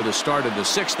for the start of the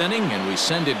 6th inning, and we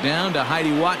send it down to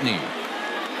Heidi Watney.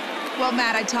 Well,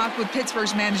 Matt, I talked with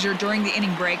Pittsburgh's manager during the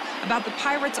inning break about the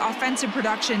Pirates' offensive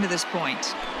production to this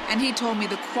point. And he told me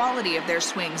the quality of their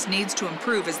swings needs to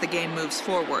improve as the game moves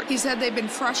forward. He said they've been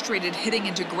frustrated hitting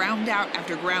into ground out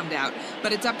after ground out,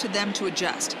 but it's up to them to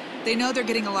adjust. They know they're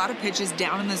getting a lot of pitches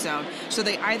down in the zone, so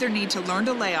they either need to learn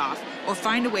to lay off or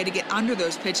find a way to get under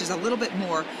those pitches a little bit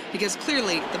more, because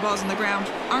clearly the balls on the ground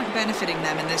aren't benefiting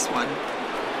them in this one.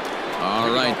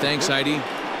 All right, thanks, Heidi.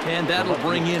 And that'll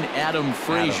bring in Adam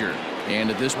Frazier.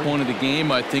 And at this point of the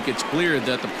game, I think it's clear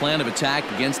that the plan of attack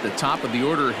against the top of the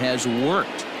order has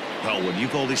worked. Well, when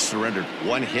you've only surrendered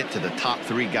 1 hit to the top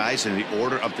 3 guys in the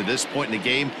order up to this point in the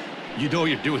game, you know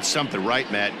you're doing something right,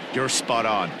 Matt. You're spot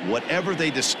on. Whatever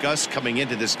they discussed coming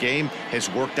into this game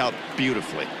has worked out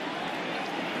beautifully.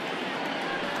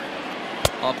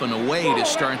 Up and away to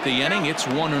start the inning. It's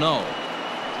 1-0.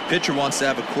 Pitcher wants to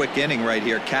have a quick inning right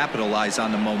here, capitalize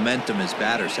on the momentum his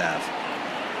batters have.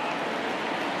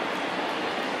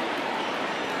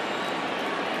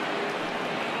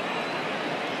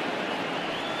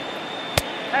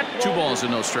 2 balls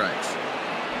and no strikes.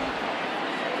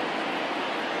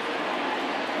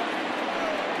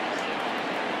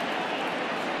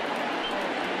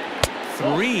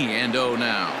 Three and 0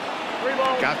 now.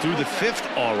 Got through the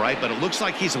 5th all right, but it looks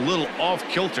like he's a little off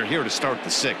kilter here to start the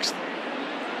 6th.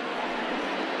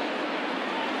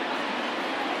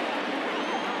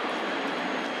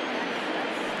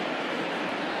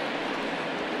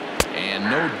 And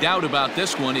no doubt about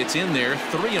this one, it's in there.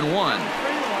 3-1.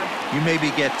 You maybe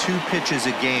get 2 pitches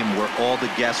a game where all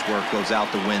the guesswork goes out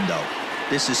the window.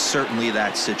 This is certainly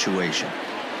that situation.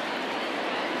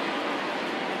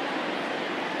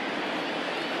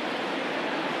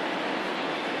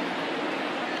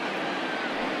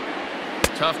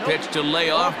 Tough pitch to lay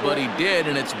off, but he did,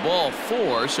 and it's ball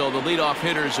 4, so the leadoff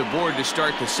hitter is aboard to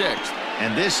start the 6th.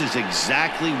 And this is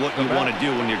exactly what you want to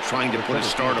do when you're trying to put a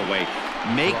start away.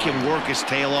 Make him work his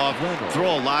tail off,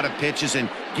 throw a lot of pitches, and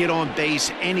get on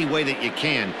base any way that you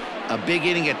can. A big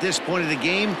inning at this point of the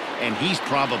game, and he's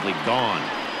probably gone.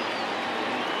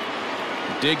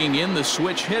 Digging in the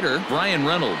switch hitter, Brian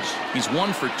Reynolds. He's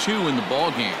 1 for 2 in the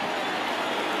ballgame.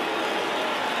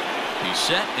 He's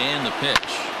set, and the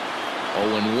pitch.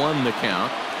 0-1 the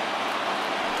count.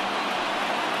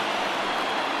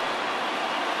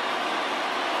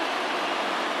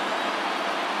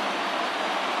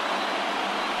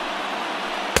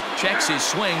 Checks his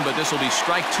swing, but this will be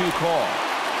strike 2 call.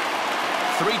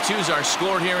 3-2s are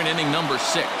scored here in inning number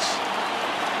 6.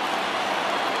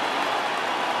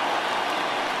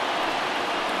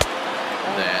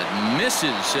 That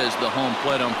misses, says the home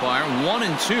plate umpire.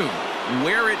 1-2.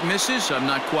 Where it misses, I'm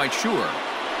not quite sure.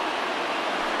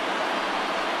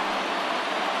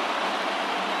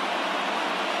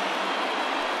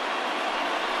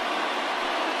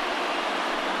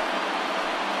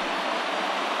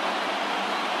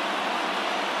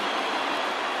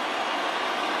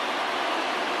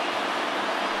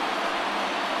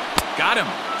 Got him.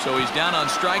 So he's down on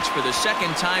strikes for the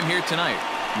 2nd time here tonight.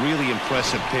 Really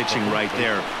impressive pitching right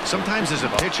there. Sometimes as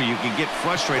a pitcher you can get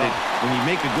frustrated when you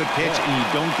make a good pitch and you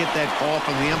don't get that call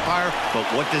from the umpire, but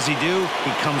what does he do?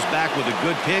 He comes back with a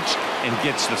good pitch and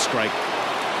gets the strike.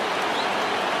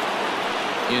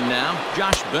 In now,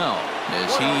 Josh Bell,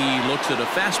 as he looks at a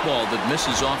fastball that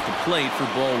misses off the plate for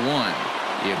ball 1.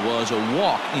 It was a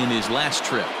walk in his last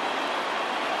trip.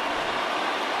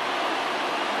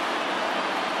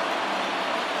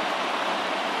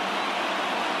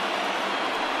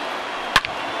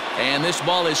 And this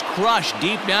ball is crushed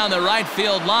deep down the right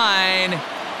field line.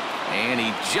 And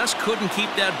he just couldn't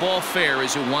keep that ball fair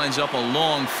as it winds up a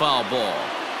long foul ball.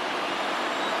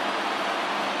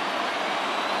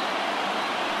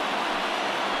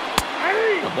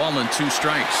 A ball and 2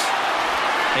 strikes.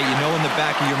 Hey, you know in the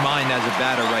back of your mind as a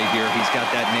batter right here, he's got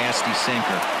that nasty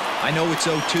sinker. I know it's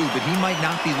 0-2, but he might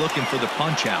not be looking for the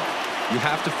punch out. You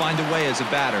have to find a way as a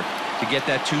batter to get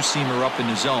that 2-seamer up in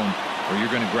the zone, or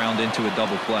you're going to ground into a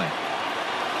double play.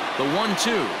 The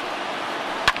 1-2.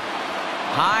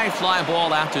 High fly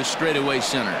ball out to straightaway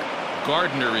center.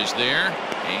 Gardner is there,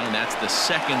 and that's the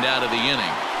 2nd out of the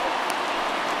inning.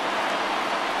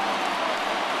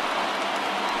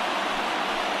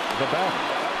 The batter,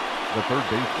 the third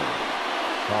baseman,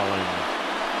 Colin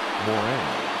Moran.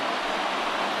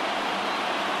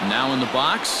 Now in the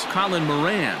box, Colin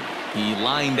Moran. He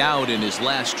lined out in his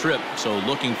last trip, so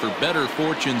looking for better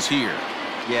fortunes here.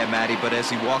 Yeah, Matty, but as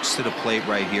he walks to the plate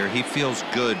right here, he feels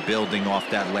good building off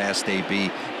that last AB.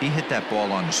 He hit that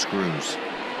ball on the screws.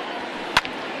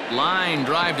 Line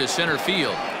drive to center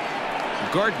field.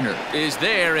 Gardner is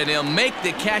there, and he'll make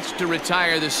the catch to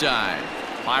retire the side.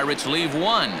 Pirates leave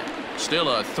 1. Still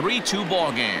a 3-2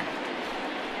 ball game.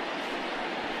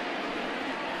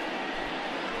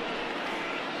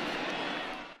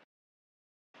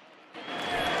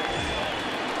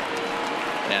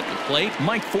 At the plate,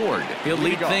 Mike Ford. He'll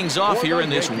lead things off here in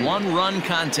this 1-run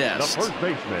contest. The first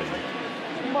baseman,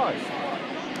 Mike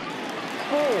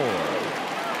Ford.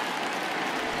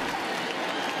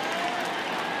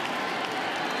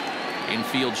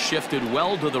 Infield shifted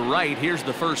well to the right. Here's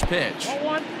the first pitch.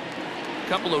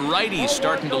 Couple of righties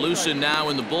starting to loosen now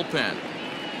in the bullpen.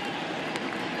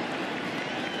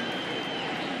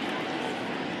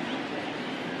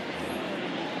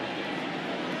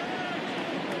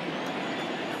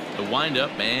 The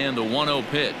windup and the 1-0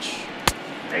 pitch.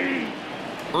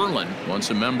 Erlin, once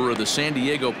a member of the San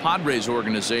Diego Padres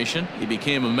organization, he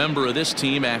became a member of this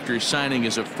team after signing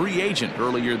as a free agent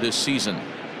earlier this season.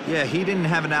 Yeah, he didn't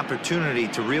have an opportunity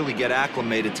to really get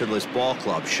acclimated to this ball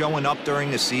club. Showing up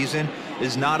during the season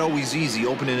is not always easy,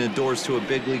 opening the doors to a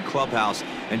big league clubhouse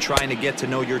and trying to get to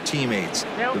know your teammates.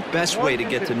 The best way to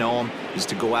get to know them is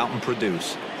to go out and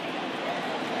produce.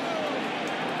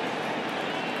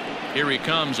 Here he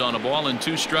comes on a ball and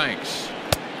 2 strikes.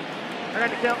 I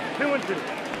got to count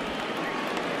 2-2.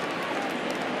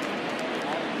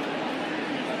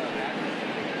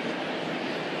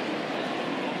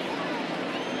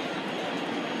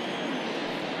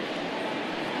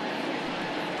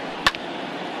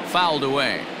 Fouled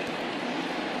away.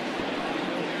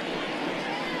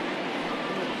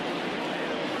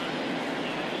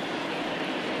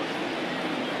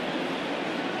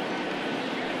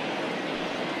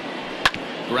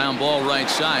 Ground ball right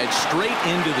side, straight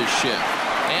into the shift.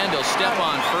 And he'll step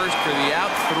on first for the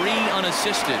out, 3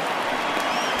 unassisted.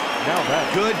 Now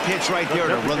that Good pitch right there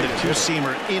to run the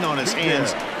two-seamer in on his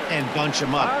hands and bunch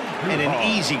him up. And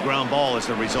an easy ground ball as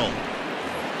the result.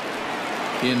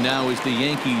 In now is the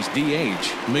Yankees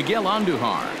DH, Miguel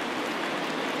Andujar.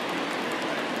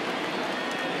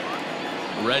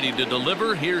 Ready to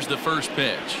deliver. Here's the first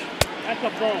pitch. That's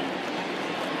a ball.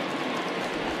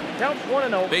 Count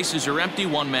 1-0. Bases are empty,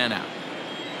 one man out.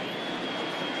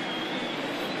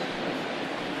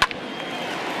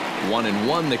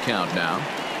 1-1 the count now.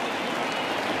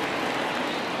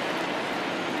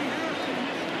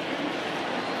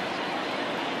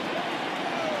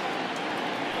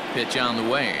 Pitch on the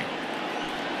way.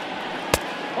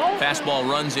 Fastball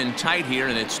runs in tight here,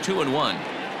 and it's 2-1.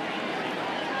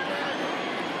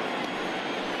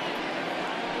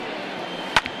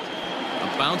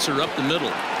 A bouncer up the middle.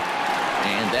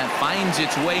 And that finds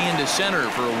its way into center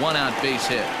for a one-out base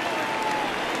hit.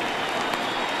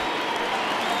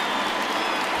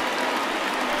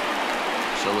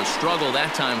 So a struggle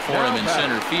that time for him in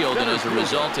center field, and as a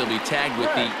result, he'll be tagged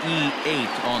with the E8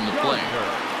 on the play.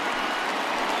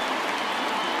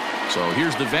 So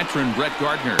here's the veteran Brett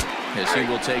Gardner, as he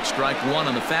will take strike one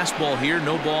on the fastball here.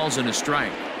 No balls and a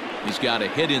strike. He's got a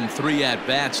hit in 3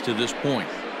 at-bats to this point.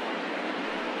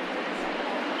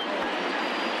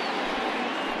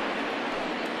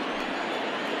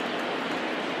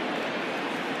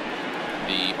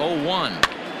 The 0-1.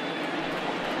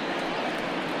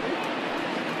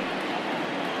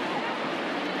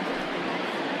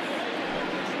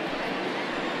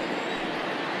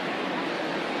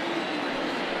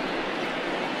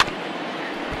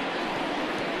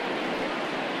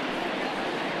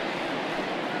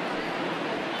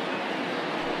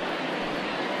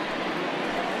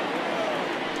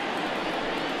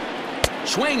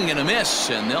 Swing and a miss,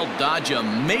 and they'll dodge a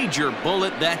major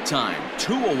bullet that time.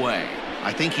 2 away.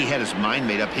 I think he had his mind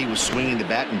made up. He was swinging the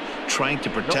bat and trying to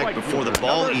protect before the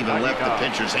ball even left the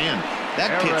pitcher's hand.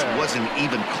 That pitch wasn't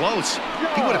even close.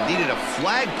 He would have needed a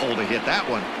flagpole to hit that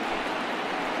one.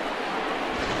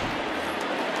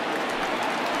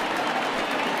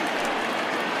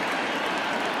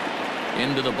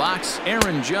 Into the box,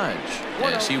 Aaron Judge,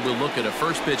 as he will look at a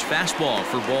first pitch fastball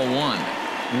for ball 1.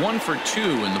 1 for 2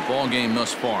 in the ball game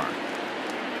thus far.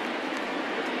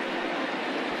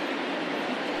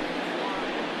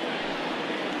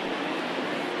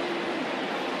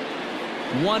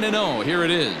 One and 0. Here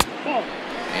it is.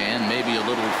 And maybe a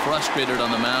little frustrated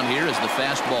on the mound here as the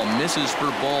fastball misses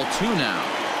for ball 2 now.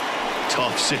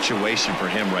 Tough situation for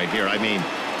him right here. I mean,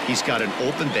 he's got an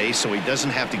open base, so he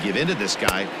doesn't have to give in to this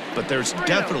guy, but there's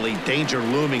definitely danger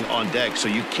looming on deck, so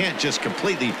you can't just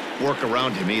completely work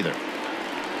around him either.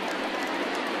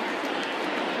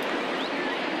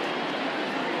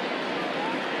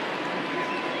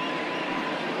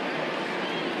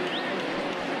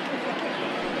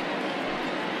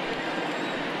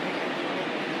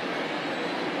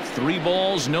 Three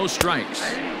balls, no strikes.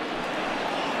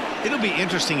 It'll be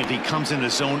interesting if he comes in the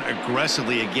zone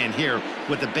aggressively again here.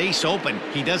 With the base open,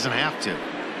 he doesn't have to.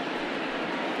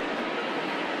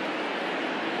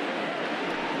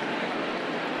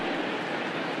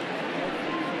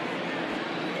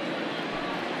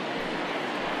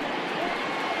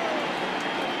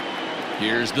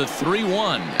 Here's the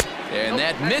 3-1. And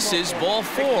that misses ball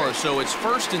 4, so it's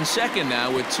first and second now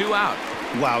with 2 out.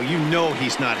 Wow, you know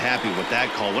he's not happy with that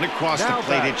call. When it crossed the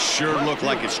plate, it sure looked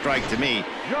like a strike to me.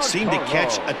 Seemed to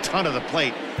catch a ton of the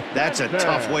plate. That's a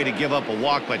tough way to give up a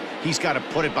walk, but he's got to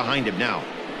put it behind him now.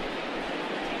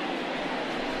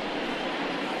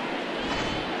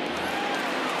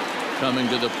 Coming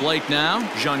to the plate now,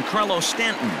 Giancarlo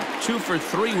Stanton. 2 for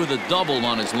 3 with a double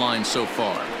on his line so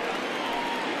far.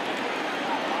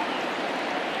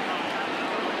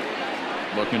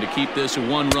 Looking to keep this a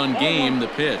one-run game. The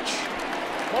pitch.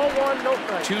 Ball 1, no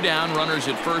strike. 2 down, runners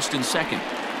at first and second.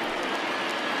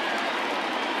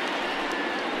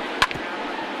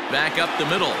 Back up the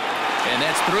middle, and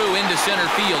that's through into center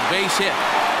field. Base hit.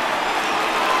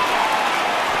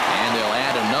 And they'll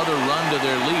add another run to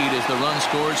their lead as the run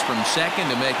scores from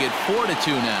second to make it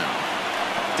 4-2 now.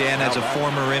 Dan, as a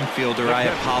former infielder, I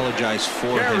apologize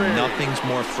for him. Nothing's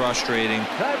more frustrating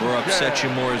or upsets you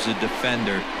more as a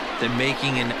defender than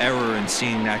making an error and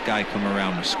seeing that guy come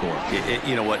around to score.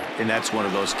 You know what? And that's one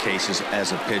of those cases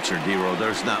as a pitcher, D-Row.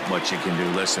 There's not much you can do.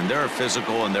 Listen, there are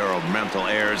physical and there are mental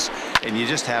errors, and you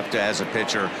just have to, as a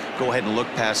pitcher, go ahead and look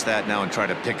past that now and try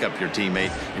to pick up your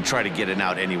teammate and try to get it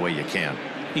out any way you can.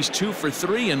 He's 2 for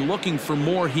 3 and looking for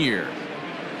more here.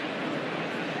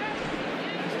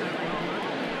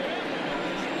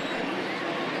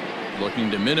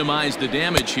 Looking to minimize the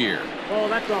damage here. Oh,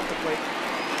 that's off the plate.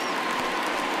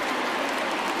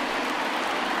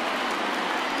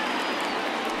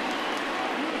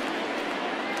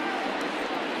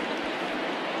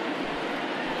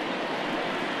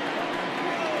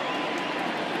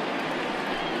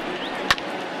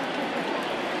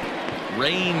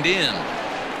 reined in.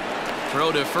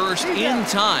 Throw to first in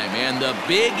time, and the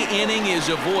big inning is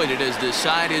avoided as the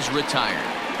side is retired.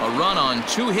 A run on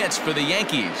 2 hits for the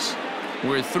Yankees.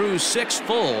 We're through 6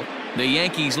 full. The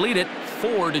Yankees lead it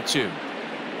 4-2.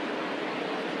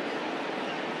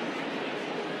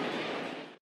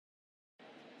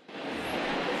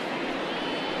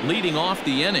 Leading off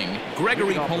the inning,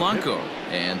 Gregory Polanco,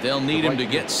 and they'll need him to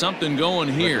get something going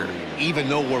here. Even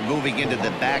though we're moving into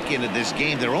the back end of this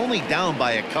game, they're only down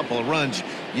by a couple of runs.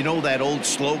 You know that old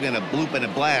slogan, a bloop and a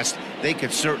blast? They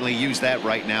could certainly use that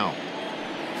right now.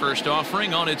 First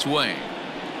offering on its way.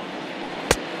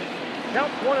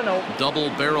 Count 1-0.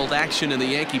 Double-barreled action in the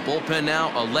Yankee bullpen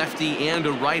now. A lefty and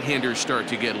a right-hander start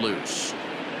to get loose.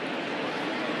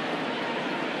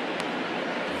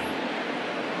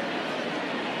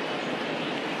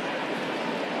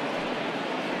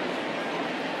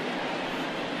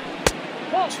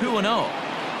 Ball. 2-0.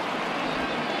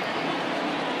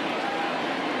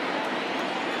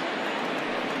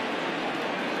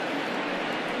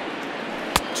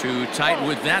 Too tight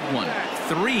with that one.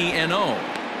 3-0.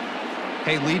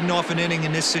 Hey, leading off an inning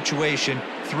in this situation,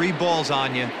 3 balls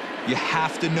on you. You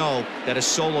have to know that a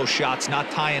solo shot's not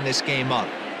tying this game up.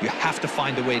 You have to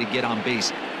find a way to get on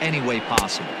base any way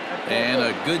possible. And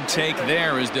a good take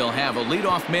there as they'll have a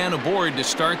leadoff man aboard to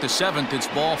start the 7th. It's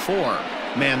ball 4.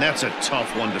 Man, that's a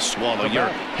tough one to swallow. You're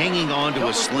hanging on to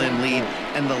a slim lead,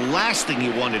 and the last thing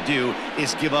you want to do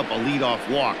is give up a leadoff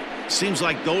walk. Seems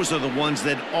like those are the ones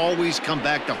that always come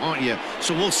back to haunt you,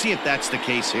 so we'll see if that's the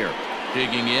case here.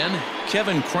 Digging in,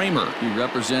 Kevin Kramer. He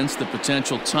represents the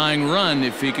potential tying run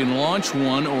if he can launch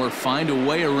one or find a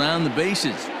way around the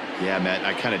bases. Yeah, Matt,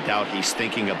 I kind of doubt he's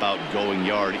thinking about going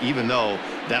yard, even though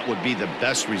that would be the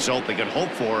best result they could hope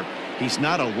for. He's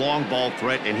not a long ball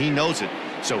threat, and he knows it,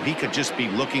 so he could just be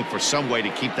looking for some way to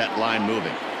keep that line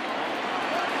moving.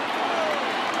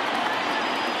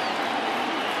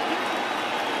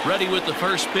 Ready with the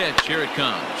first pitch. Here it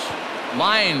comes.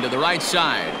 Line to the right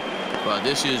side. But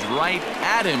this is right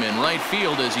at him in right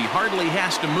field as he hardly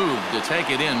has to move to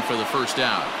take it in for the first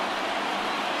out.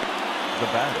 The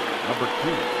batter, number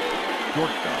 2,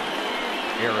 shortstop,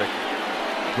 Eric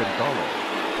Gonzalez.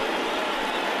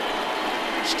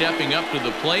 Stepping up to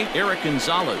the plate, Eric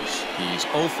Gonzalez. He's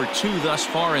 0 for 2 thus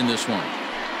far in this one.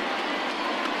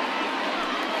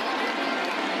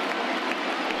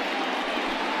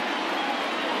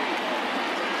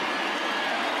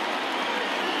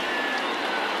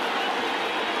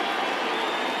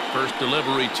 First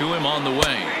delivery to him on the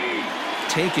way.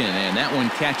 Taken, and that one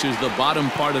catches the bottom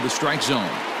part of the strike zone.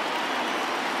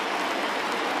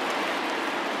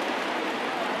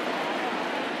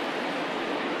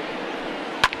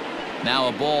 Now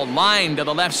a ball lined to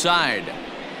the left side,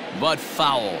 but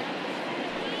foul.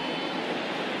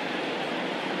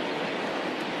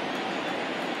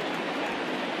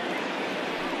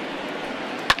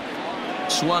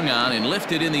 Swung on and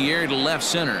lifted in the air to left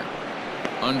center.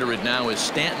 Under it now is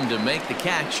Stanton to make the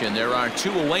catch, and there are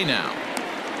 2 away now.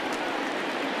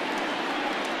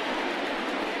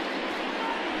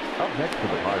 Up next for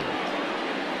the Pirates,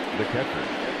 the catcher,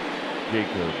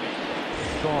 Jacob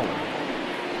Stallings.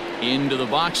 Into the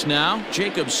box now,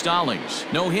 Jacob Stallings.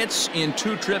 No hits in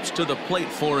 2 trips to the plate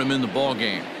for him in the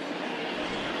ballgame.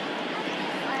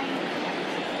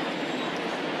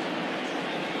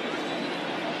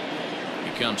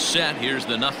 He comes set. Here's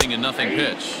the 0-0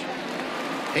 pitch.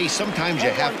 Hey, sometimes you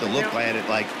have to look at it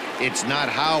like it's not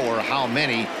how or how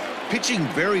many. Pitching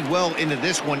very well into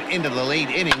this one into the late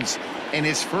innings, and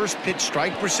his first pitch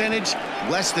strike percentage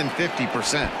less than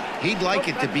 50%. He'd like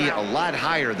it to be a lot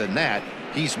higher than that.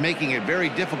 He's making it very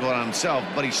difficult on himself,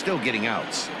 but he's still getting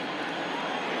outs.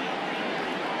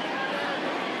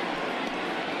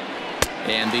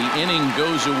 And the inning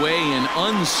goes away in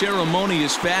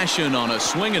unceremonious fashion on a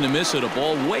swing and a miss at a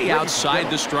ball way outside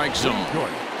the strike zone.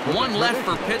 1 left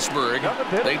for Pittsburgh.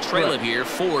 They trail it here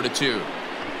 4-2.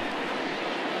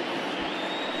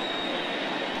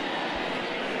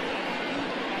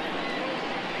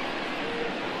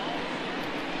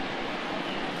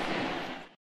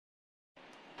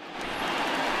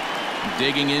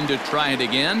 Digging in to try it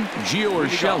again, Gio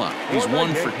Urshela. He's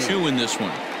 1 for 2 in this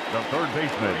one. The third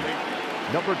baseman,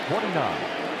 number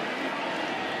 29.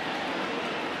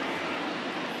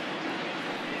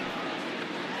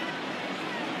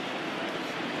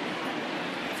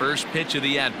 First pitch of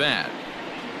the at-bat.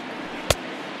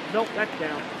 Nope, that's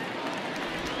down.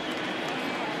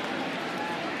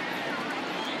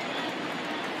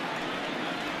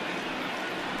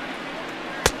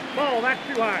 Ball, that's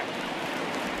too high.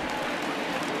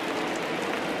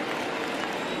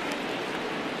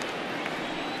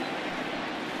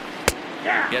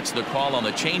 Gets the call on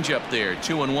the changeup there,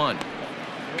 2-1.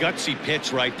 Gutsy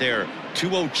pitch right there.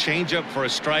 2-0 changeup for a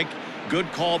strike.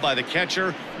 Good call by the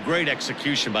catcher. Great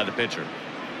execution by the pitcher.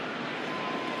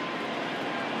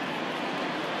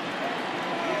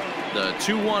 The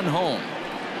 2-1 home.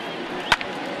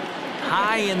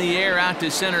 High in the air out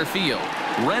to center field.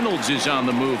 Reynolds is on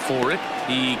the move for it.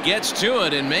 He gets to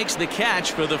it and makes the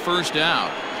catch for the first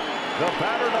out. The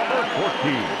batter, number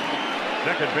 14,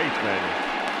 second baseman,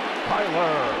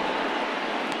 Tyler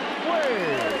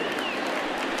Wade.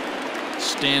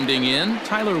 Standing in,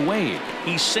 Tyler Wade.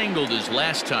 He singled his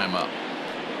last time up.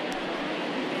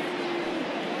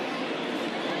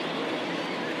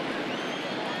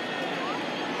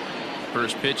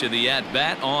 First pitch of the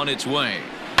at-bat on its way.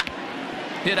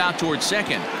 Hit out towards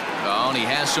second. Oh, and he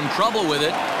has some trouble with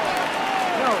it.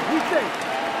 No, he's safe.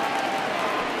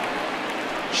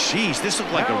 Jeez, this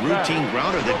looked like a routine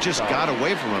grounder that just got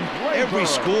away from him. Every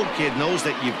school kid knows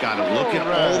that you've got to look it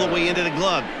all the way into the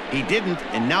glove. He didn't,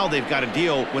 and now they've got to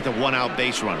deal with a one-out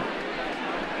base runner.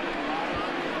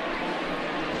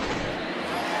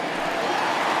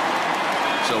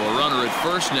 So a runner at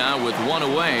first now with one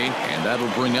away, and that'll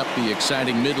bring up the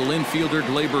exciting middle infielder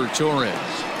Gleyber Torres.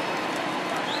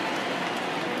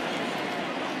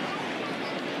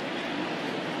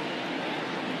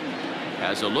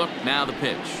 Has a look, now the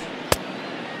pitch.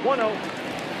 1-0.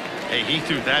 Hey, he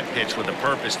threw that pitch with a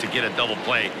purpose to get a double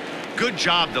play. Good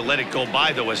job to let it go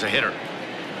by, though, as a hitter.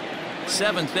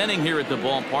 Seventh inning here at the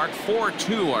ballpark.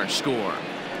 4-2 our score.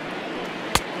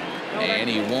 And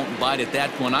he won't bite at that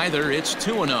one either. It's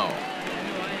 2-0.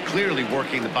 Clearly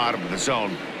working the bottom of the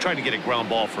zone, trying to get a ground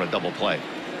ball for a double play.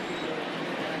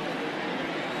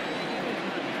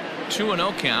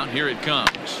 2-0 count. Here it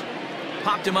comes.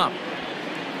 Popped him up.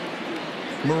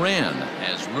 Moran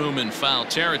has room in foul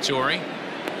territory.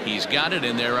 He's got it,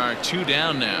 and there are two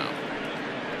down now.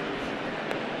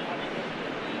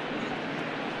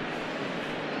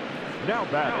 Now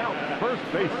batting, first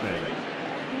baseman,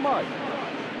 Mike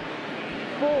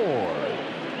Ford.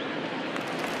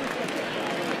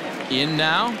 In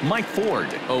now, Mike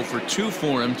Ford. 0 for 2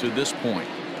 for him to this point.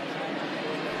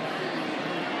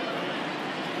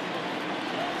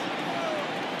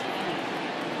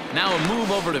 Now a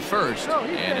move over to first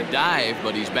and a dive,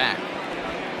 but he's back.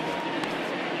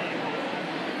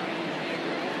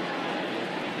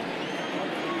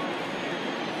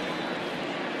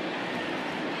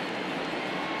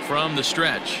 From the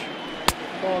stretch.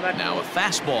 Now a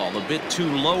fastball a bit too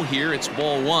low here. It's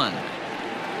ball one.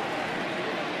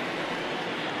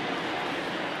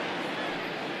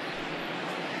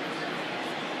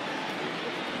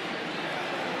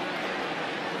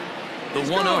 The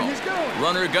 1-0.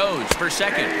 Runner goes for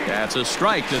second. That's a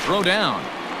strike to throw down.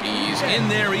 He's in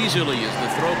there easily as the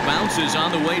throw bounces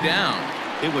on the way down.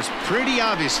 It was pretty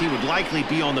obvious he would likely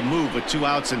be on the move with 2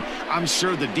 outs, and I'm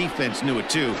sure the defense knew it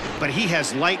too. But he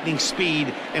has lightning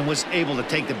speed and was able to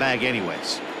take the bag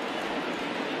anyways.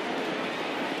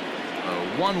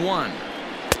 A 1-1.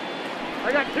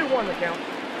 I got 2-1 to count.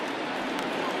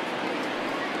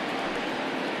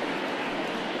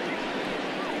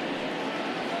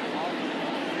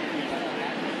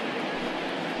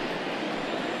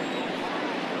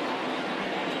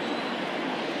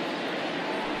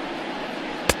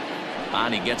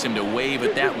 He gets him to wave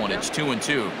at that one. It's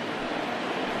 2-2.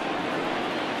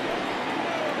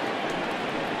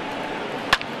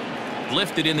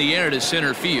 Lifted in the air to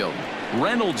center field.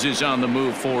 Reynolds is on the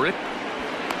move for it.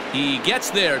 He gets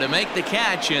there to make the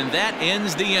catch, and that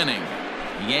ends the inning.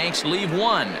 Yanks leave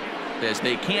one as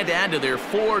they can't add to their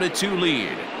 4-2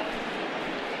 lead.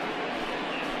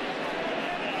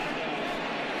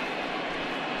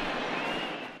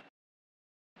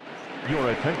 Your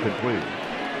attention, please.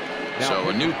 So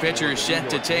a new pitcher set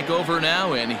to take over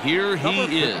now, and here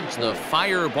he is, the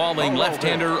fireballing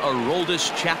left-hander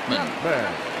Aroldis Chapman.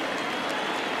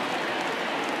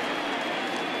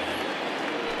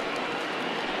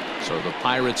 So the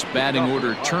Pirates' batting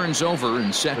order turns over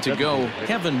and set to go.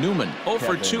 Kevin Newman, 0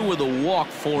 for 2 with a walk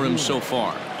for him so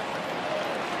far.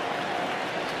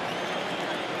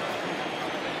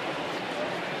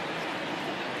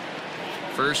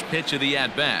 First pitch of the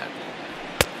at-bat.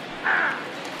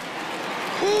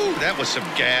 Ooh, that was some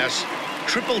gas.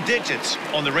 Triple digits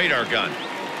on the radar gun.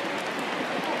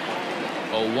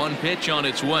 A 1 pitch on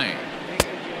its way.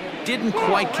 Didn't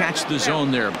quite catch the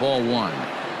zone there, ball 1.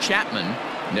 Chapman,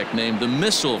 nicknamed the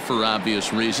Missile for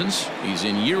obvious reasons. He's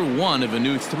in year 1 of a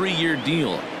new 3-year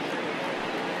deal.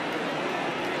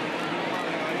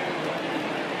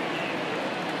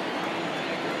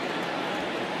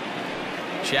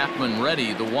 Chapman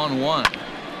ready, the 1-1.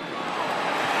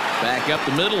 Back up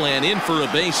the middle and in for a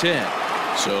base hit.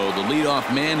 So the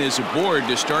leadoff man is aboard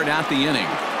to start out the inning.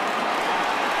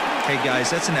 Hey guys,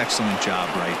 that's an excellent job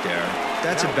right there.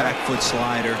 That's a back foot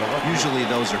slider. Usually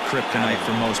those are kryptonite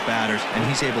for most batters, and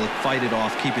he's able to fight it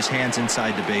off, keep his hands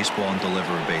inside the baseball, and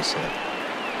deliver a base hit.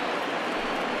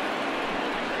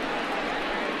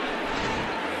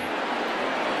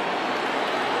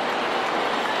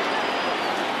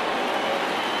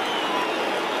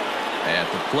 At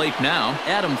the plate now,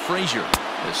 Adam Frazier.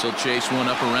 This will chase one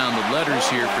up around the letters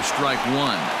here for strike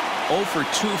one. 0 for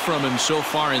 2 from him so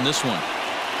far in this one.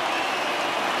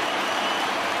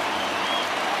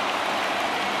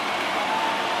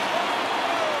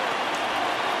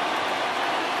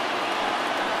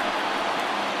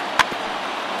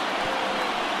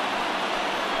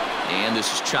 And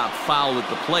this is chopped foul at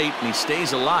the plate, and he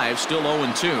stays alive, still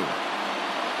 0-2.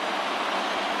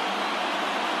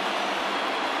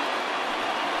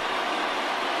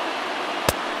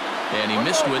 And he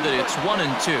missed with it. It's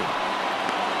 1-2.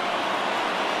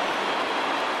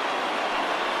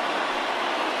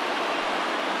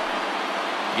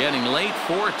 Getting late,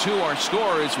 4-2 our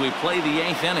score as we play the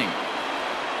 8th inning.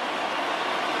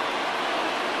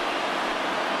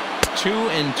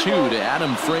 2-2 to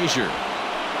Adam Frazier.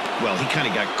 Well, he kind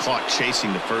of got caught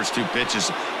chasing the first 2 pitches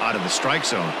out of the strike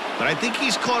zone. But I think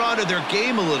he's caught on to their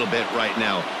game a little bit right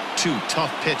now. 2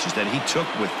 tough pitches that he took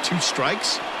with 2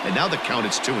 strikes. And now the count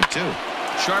is 2-2.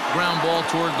 Sharp ground ball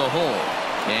toward the hole.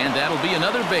 And that'll be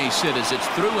another base hit as it's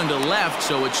through into left.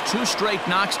 So it's 2 straight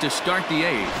knocks to start the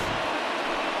 8th.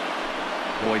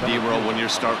 Boy, D-Roll, when you're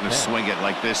starting to swing it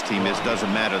like this team is,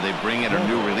 doesn't matter. They bring in a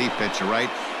new relief pitcher, right?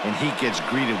 And he gets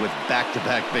greeted with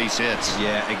back-to-back base hits.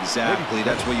 Yeah, exactly.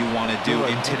 That's what you want to do.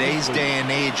 In today's day and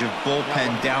age of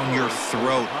bullpen down your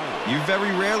throat, you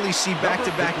very rarely see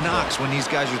back-to-back knocks when these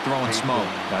guys are throwing smoke.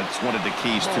 That's one of the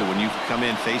keys, too. When you come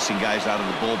in facing guys out of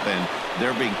the bullpen,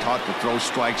 they're being taught to throw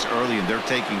strikes early, and they're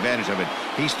taking advantage of it.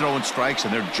 He's throwing strikes,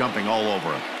 and they're jumping all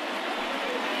over him.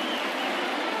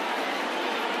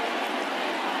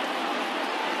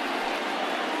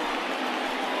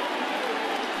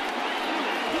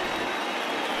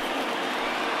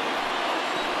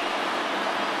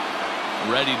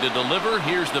 Ready to deliver.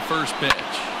 Here's the first pitch.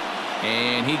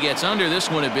 And he gets under this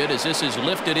one a bit as this is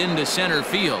lifted into center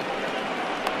field.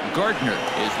 Gardner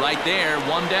is right there,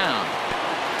 1 down.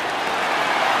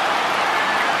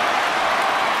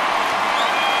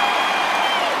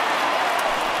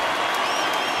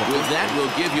 With that,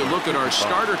 we'll give you a look at our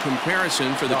starter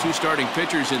comparison for the 2 starting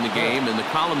pitchers in the game. And the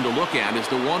column to look at is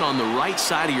the one on the right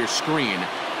side of your screen.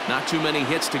 Not too many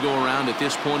hits to go around at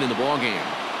this point in the ballgame.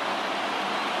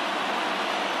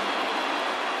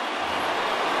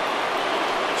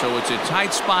 So it's a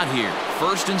tight spot here.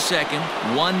 First and second,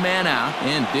 1 man out,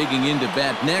 and digging into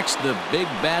bat next, the big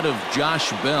bat of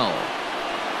Josh Bell.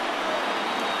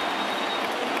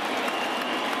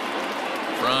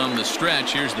 From the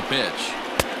stretch, here's the pitch.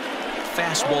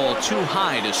 Fastball too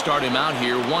high to start him out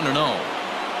here, 1-0.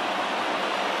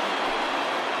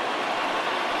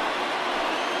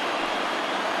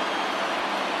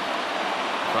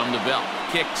 From the belt,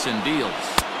 kicks and deals.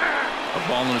 A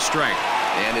ball and a strike.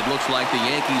 And it looks like the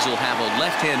Yankees will have a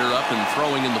left-hander up and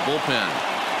throwing in the bullpen.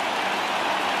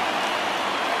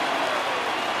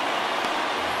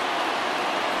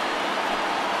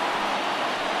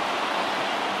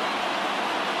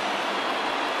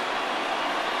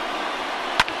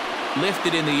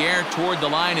 Lifted in the air toward the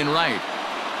line and right.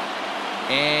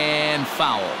 And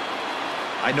foul.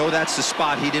 I know that's the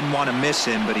spot he didn't want to miss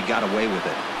in, but he got away with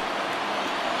it.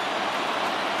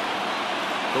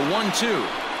 The 1-2.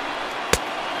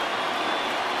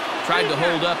 Tried to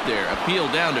hold up there. Appeal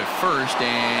down to first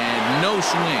and no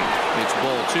swing. It's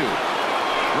ball 2.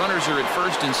 Runners are at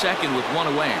first and second with 1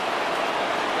 away.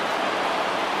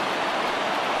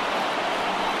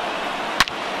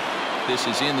 This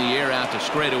is in the air out to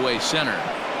straightaway center.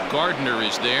 Gardner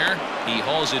is there. He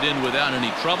hauls it in without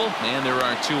any trouble, and there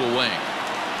are 2 away.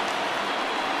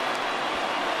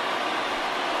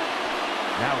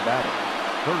 Now batting,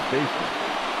 third baseman,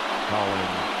 Colin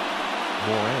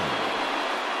Moran.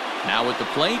 Now at the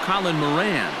plate, Colin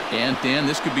Moran. And Dan,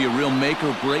 this could be a real make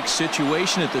or break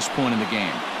situation at this point in the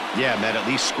game. Yeah, Matt, at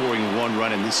least scoring 1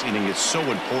 run in this inning is so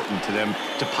important to them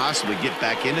to possibly get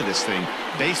back into this thing.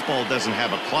 Baseball doesn't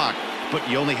have a clock, but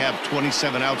you only have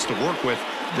 27 outs to work with.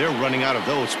 They're running out of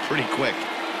those pretty quick.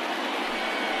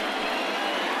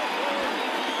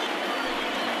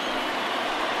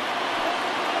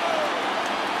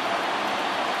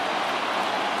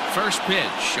 First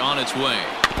pitch on its way.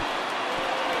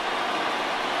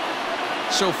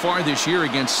 So far this year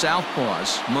against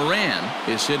Southpaws, Moran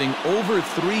is hitting over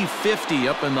 350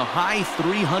 up in the high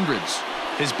 300s.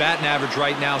 His batting average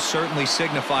right now certainly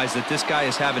signifies that this guy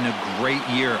is having a great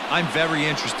year. I'm very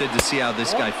interested to see how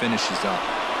this guy finishes up.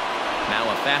 Now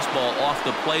a fastball off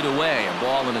the plate away, a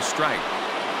ball and a strike.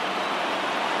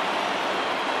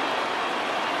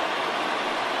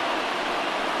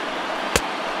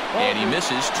 And he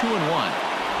misses 2-1.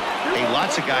 Hey,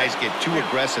 lots of guys get too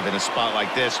aggressive in a spot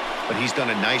like this, but he's done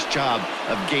a nice job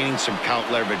of gaining some count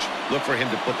leverage. Look for him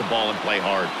to put the ball and play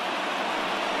hard.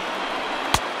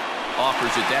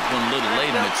 Offers it that one a little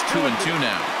late, and it's 2-2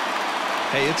 now.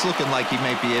 Hey, it's looking like he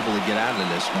might be able to get out of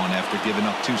this one after giving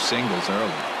up 2 singles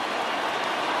early.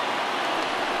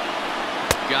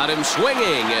 Got him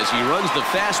swinging as he runs the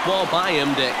fastball by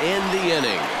him to end the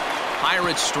inning.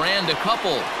 Pirates strand a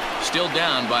couple. Still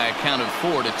down by a count of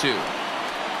 4-2.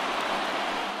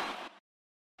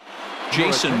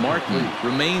 Jason Martin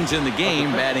remains in the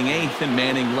game, batting 8th and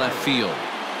manning left field.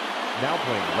 Now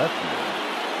playing left field,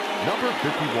 number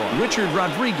 51. Richard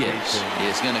Rodriguez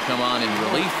is going to come on in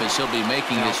relief as he'll be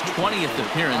making his 20th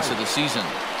appearance of the season.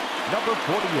 Number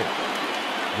 48,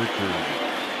 Richard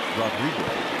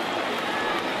Rodriguez.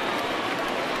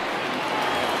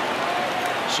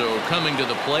 So coming to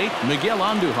the plate, Miguel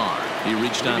Andujar. He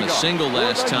reached on a single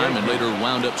last time and later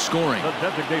wound up scoring. The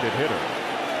designated hitter,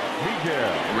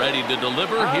 Miguel. Ready to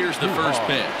deliver. Here's the first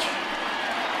pitch.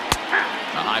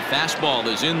 A high fastball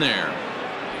is in there.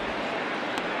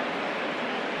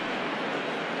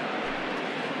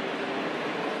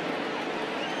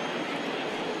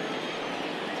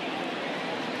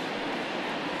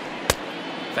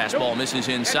 Fastball misses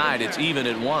inside. It's even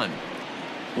at 1.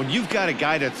 When you've got a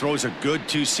guy that throws a good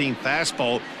two-seam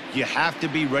fastball, you have to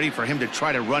be ready for him to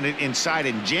try to run it inside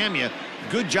and jam you.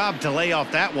 Good job to lay off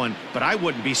that one, but I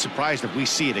wouldn't be surprised if we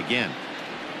see it again.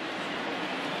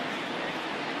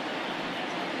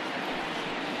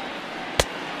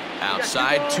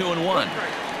 Outside, 2-1.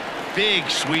 Big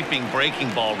sweeping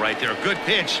breaking ball right there. Good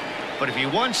pitch, but if he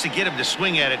wants to get him to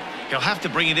swing at it, he'll have to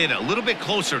bring it in a little bit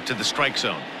closer to the strike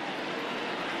zone.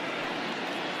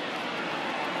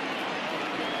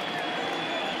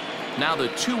 Now the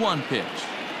 2-1 pitch.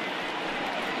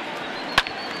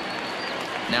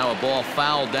 Now a ball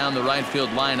fouled down the right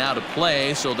field line out of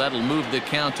play, so that'll move the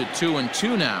count to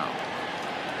 2-2 now.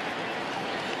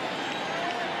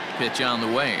 Pitch on the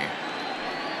way.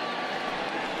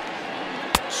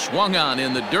 Swung on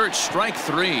in the dirt, strike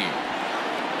 3.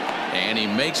 And he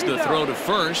makes the throw to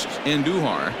first.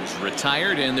 Andujar is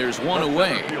retired, and there's one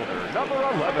away. Number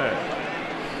 11,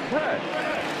 Brett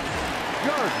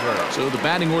Gardner. So the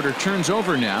batting order turns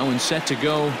over now and set to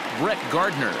go Brett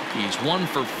Gardner. He's 1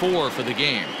 for 4 for the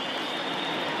game.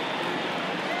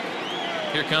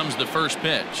 Here comes the first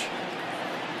pitch.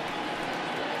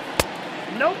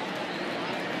 Nope.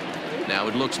 Now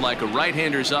it looks like a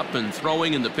right-hander's up and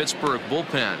throwing in the Pittsburgh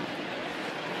bullpen.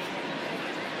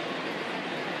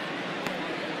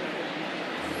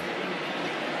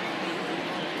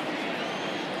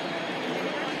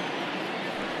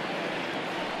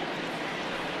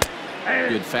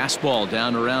 Good fastball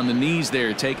down around the knees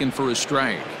there, taken for a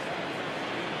strike.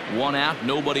 1 out,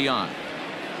 nobody on.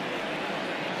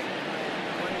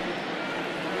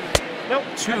 Nope.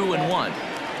 2-1.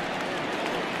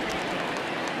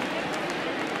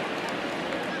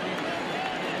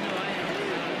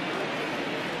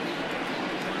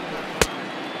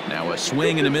 Now a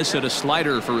swing and a miss at a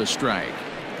slider for a strike.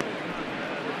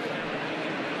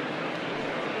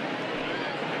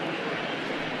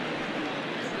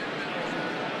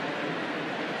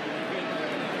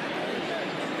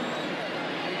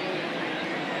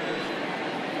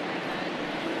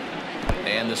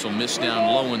 And this will miss down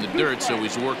low in the dirt, so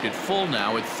he's worked it full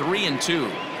now at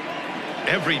 3-2.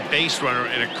 Every base runner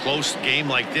in a close game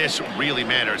like this really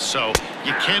matters, so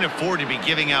you can't afford to be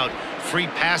giving out free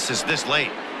passes this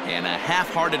late. And a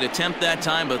half-hearted attempt that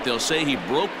time, but they'll say he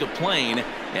broke the plane,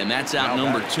 and that's out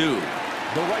number 2.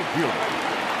 The right fielder,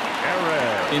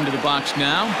 Aaron. Into the box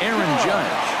now, Aaron Judge.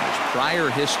 His prior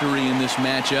history in this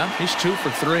matchup, he's 2 for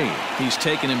 3. He's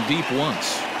taken him deep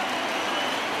once.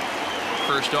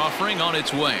 First offering on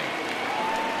its way.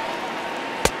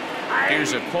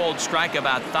 Here's a cold strike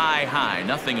about thigh high,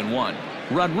 0-1.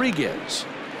 Rodriguez,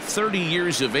 30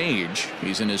 years of age.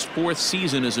 He's in his 4th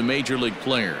season as a major league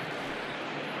player.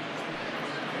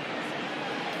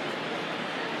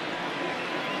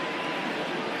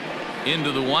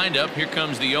 Into the windup. Here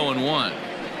comes the 0-1.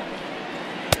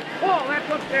 Ball, that's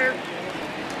upstairs.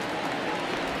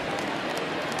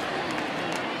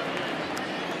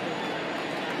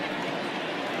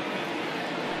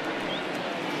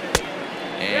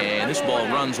 And this ball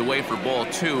runs away for ball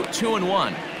 2,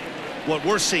 2-1. What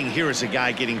we're seeing here is a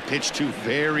guy getting pitched to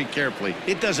very carefully.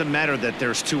 It doesn't matter that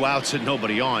there's 2 outs and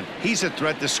nobody on. He's a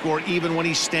threat to score even when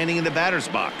he's standing in the batter's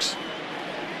box.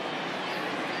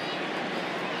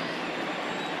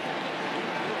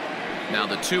 Now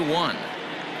the 2-1.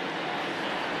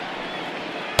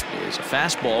 Is a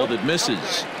fastball that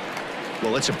misses.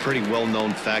 Well, it's a pretty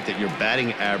well-known fact that your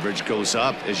batting average goes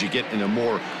up as you get into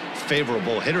more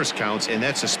favorable hitters counts, and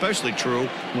that's especially true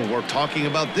when we're talking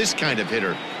about this kind of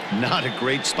hitter. Not a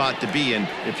great spot to be in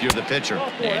if you're the pitcher.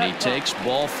 And he takes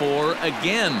ball 4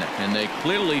 again, and they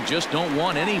clearly just don't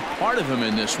want any part of him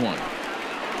in this one.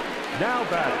 Now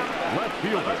batting, left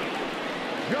fielder,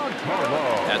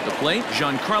 Giancarlo. At the plate,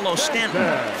 Giancarlo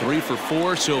Stanton, 3 for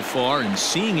 4 so far, and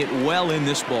seeing it well in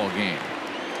this ball game.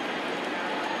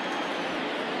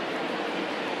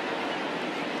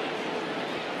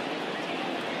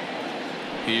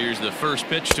 Here's the first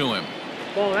pitch to him.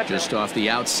 Just off the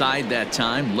outside that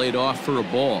time, laid off for a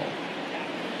ball.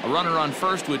 A runner on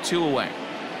first with 2 away.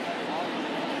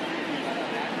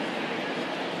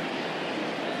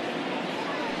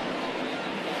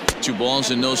 Two balls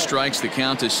and no strikes. The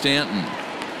count to Stanton.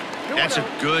 That's a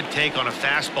good take on a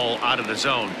fastball out of the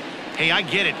zone. Hey, I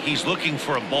get it. He's looking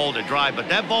for a ball to drive, but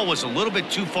that ball was a little bit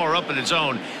too far up in the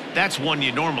zone. That's one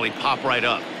you normally pop right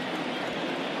up.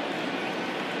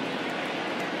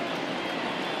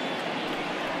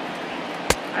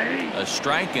 A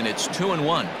strike, and it's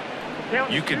 2-1.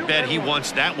 You can bet he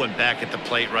wants that one back at the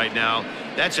plate right now.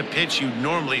 That's a pitch you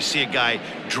normally see a guy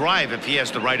drive if he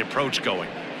has the right approach going.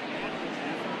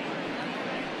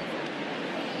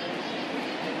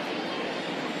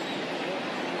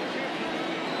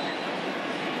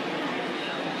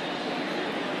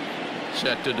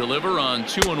 Set to deliver on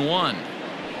 2-1.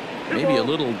 Maybe a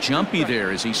little jumpy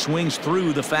there as he swings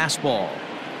through the fastball.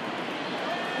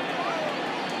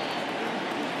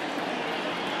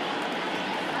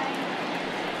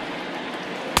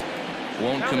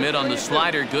 Won't commit on the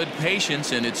slider. Good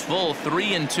patience, and it's full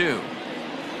 3-2.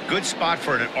 Good spot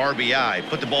for an RBI.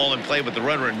 Put the ball in play with the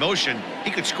runner in motion. He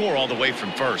could score all the way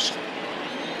from first.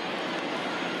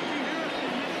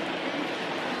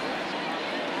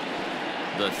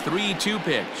 The 3-2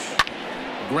 pitch.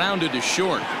 Grounded to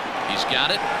short. He's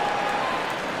got it.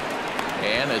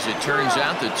 And as it turns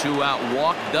out, the 2-out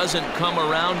walk doesn't come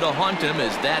around to haunt him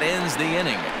as that ends the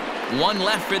inning. 1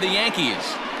 left for the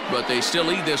Yankees, but they still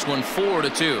lead this one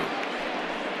 4-2.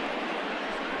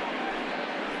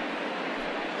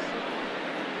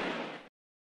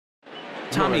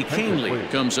 Tommy Kahnle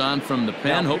comes on from the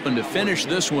pen, hoping to finish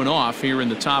this one off here in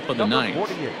the top of the ninth.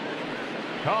 48,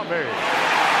 Tommy Kahnle.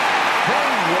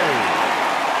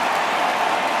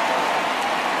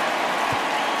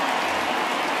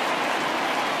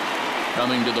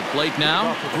 Coming to the plate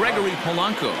now, Gregory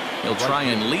Polanco. He'll try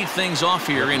and lead things off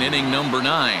here in inning number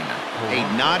 9. Hey,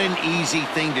 not an easy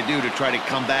thing to do to try to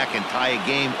come back and tie a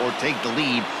game or take the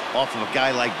lead off of a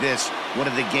guy like this, one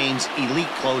of the game's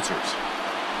elite closers.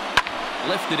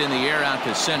 Lifted in the air out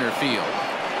to center field.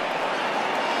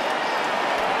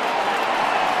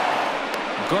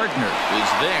 Gardner is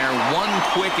there. 1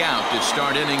 quick out to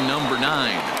start inning number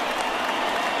 9.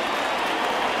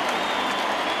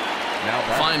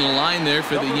 Final line there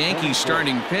for the Yankees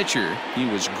starting pitcher. He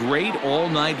was great all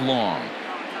night long.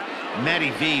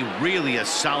 Matty V, really a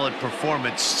solid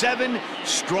performance. 7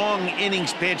 strong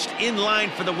innings pitched, in line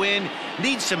for the win.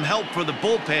 Needs some help for the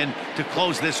bullpen to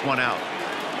close this one out.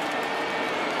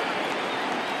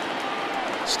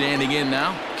 Standing in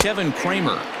now, Kevin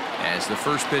Kramer, as the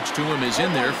first pitch to him is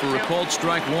in there for a called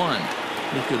strike 1.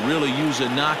 He could really use a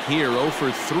knock here. 0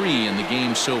 for 3 in the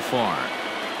game so far.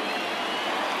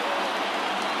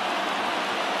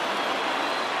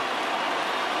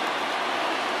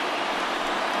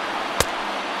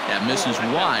 That misses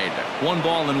wide. 1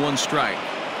 ball and 1 strike.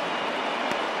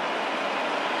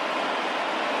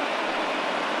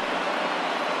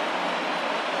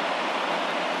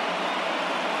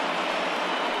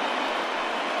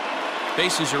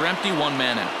 Bases are empty. 1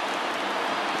 man out.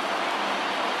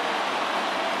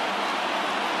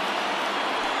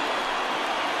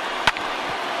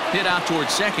 Hit out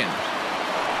towards second.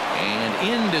 And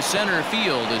into center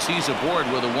field as he's aboard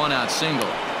with a 1-out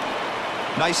single.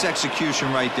 Nice execution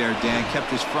right there, Dan.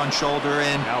 Kept his front shoulder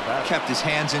in, kept his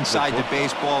hands inside the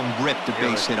baseball, and ripped the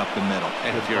base hit up the middle.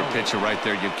 And if you're a pitcher right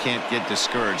there, you can't get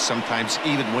discouraged. Sometimes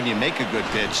even when you make a good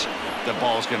pitch, the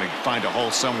ball's going to find a hole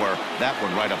somewhere. That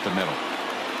one right up the middle.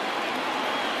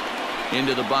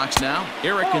 Into the box now,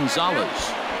 Eric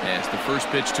Gonzalez. As the first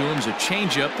pitch to him is a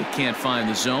changeup that can't find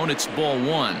the zone. It's ball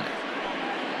 1.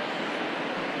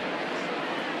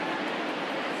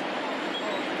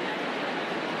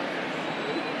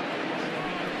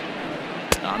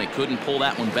 Well, he couldn't pull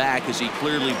that one back as he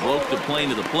clearly broke the plane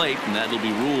to the plate, and that'll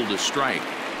be ruled a strike.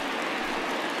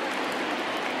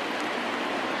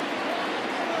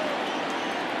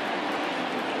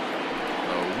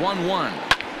 The 1-1.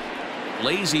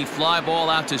 Lazy fly ball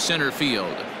out to center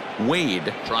field.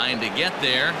 Wade trying to get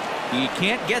there. He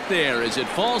can't get there as it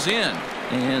falls in.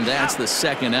 And that's the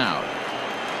second out.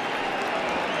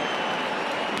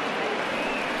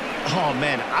 Oh,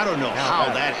 man, I don't know how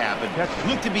that happened.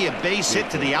 Looked to be a base hit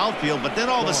to the outfield, but then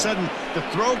all of a sudden the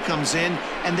throw comes in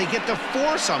and they get the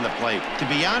force on the plate. To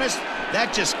be honest,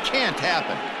 that just can't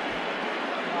happen.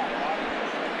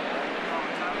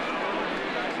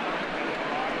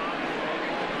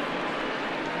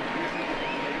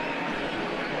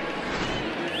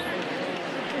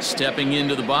 Stepping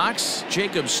into the box,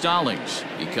 Jacob Stallings.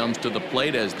 He comes to the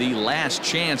plate as the last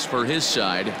chance for his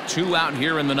side. 2 out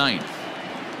here in the 9th.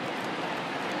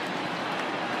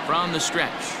 From the stretch.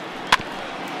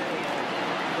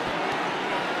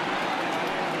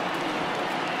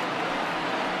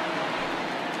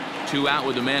 Two out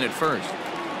with the man at first.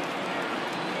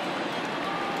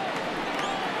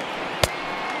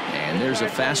 And there's a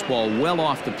fastball well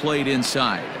off the plate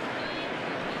inside.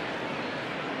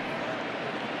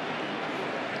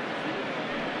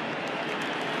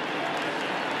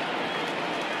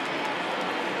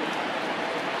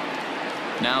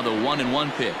 Now the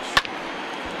 1-1 pitch.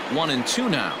 1-2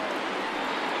 now.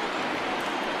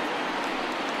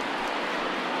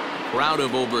 Crowd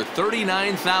of over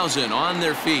 39,000 on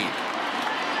their feet.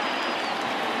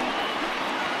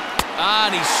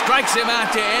 And he strikes him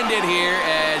out to end it here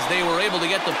as they were able to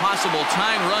get the possible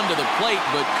tying run to the plate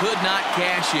but could not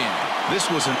cash in. This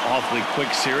was an awfully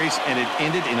quick series and it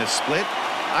ended in a split.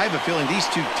 I have a feeling these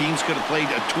two teams could have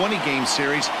played a 20-game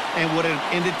series and would have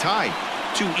ended tied.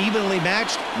 Two evenly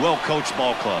matched, well-coached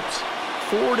ball clubs.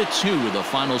 4-2 the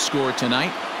final score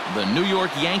tonight. The New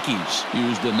York Yankees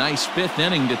used a nice 5th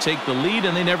inning to take the lead,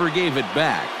 and they never gave it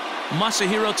back.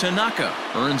 Masahiro Tanaka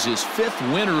earns his 5th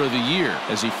winner of the year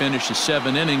as he finishes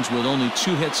 7 innings with only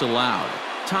 2 hits allowed.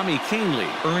 Tommy Kahnle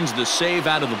earns the save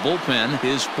out of the bullpen,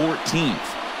 his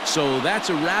 14th. So that's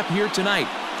a wrap here tonight.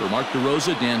 For Mark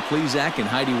DeRosa, Dan Plesac, and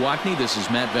Heidi Wackney, this is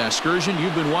Matt Vasgersian.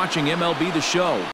 You've been watching MLB The Show.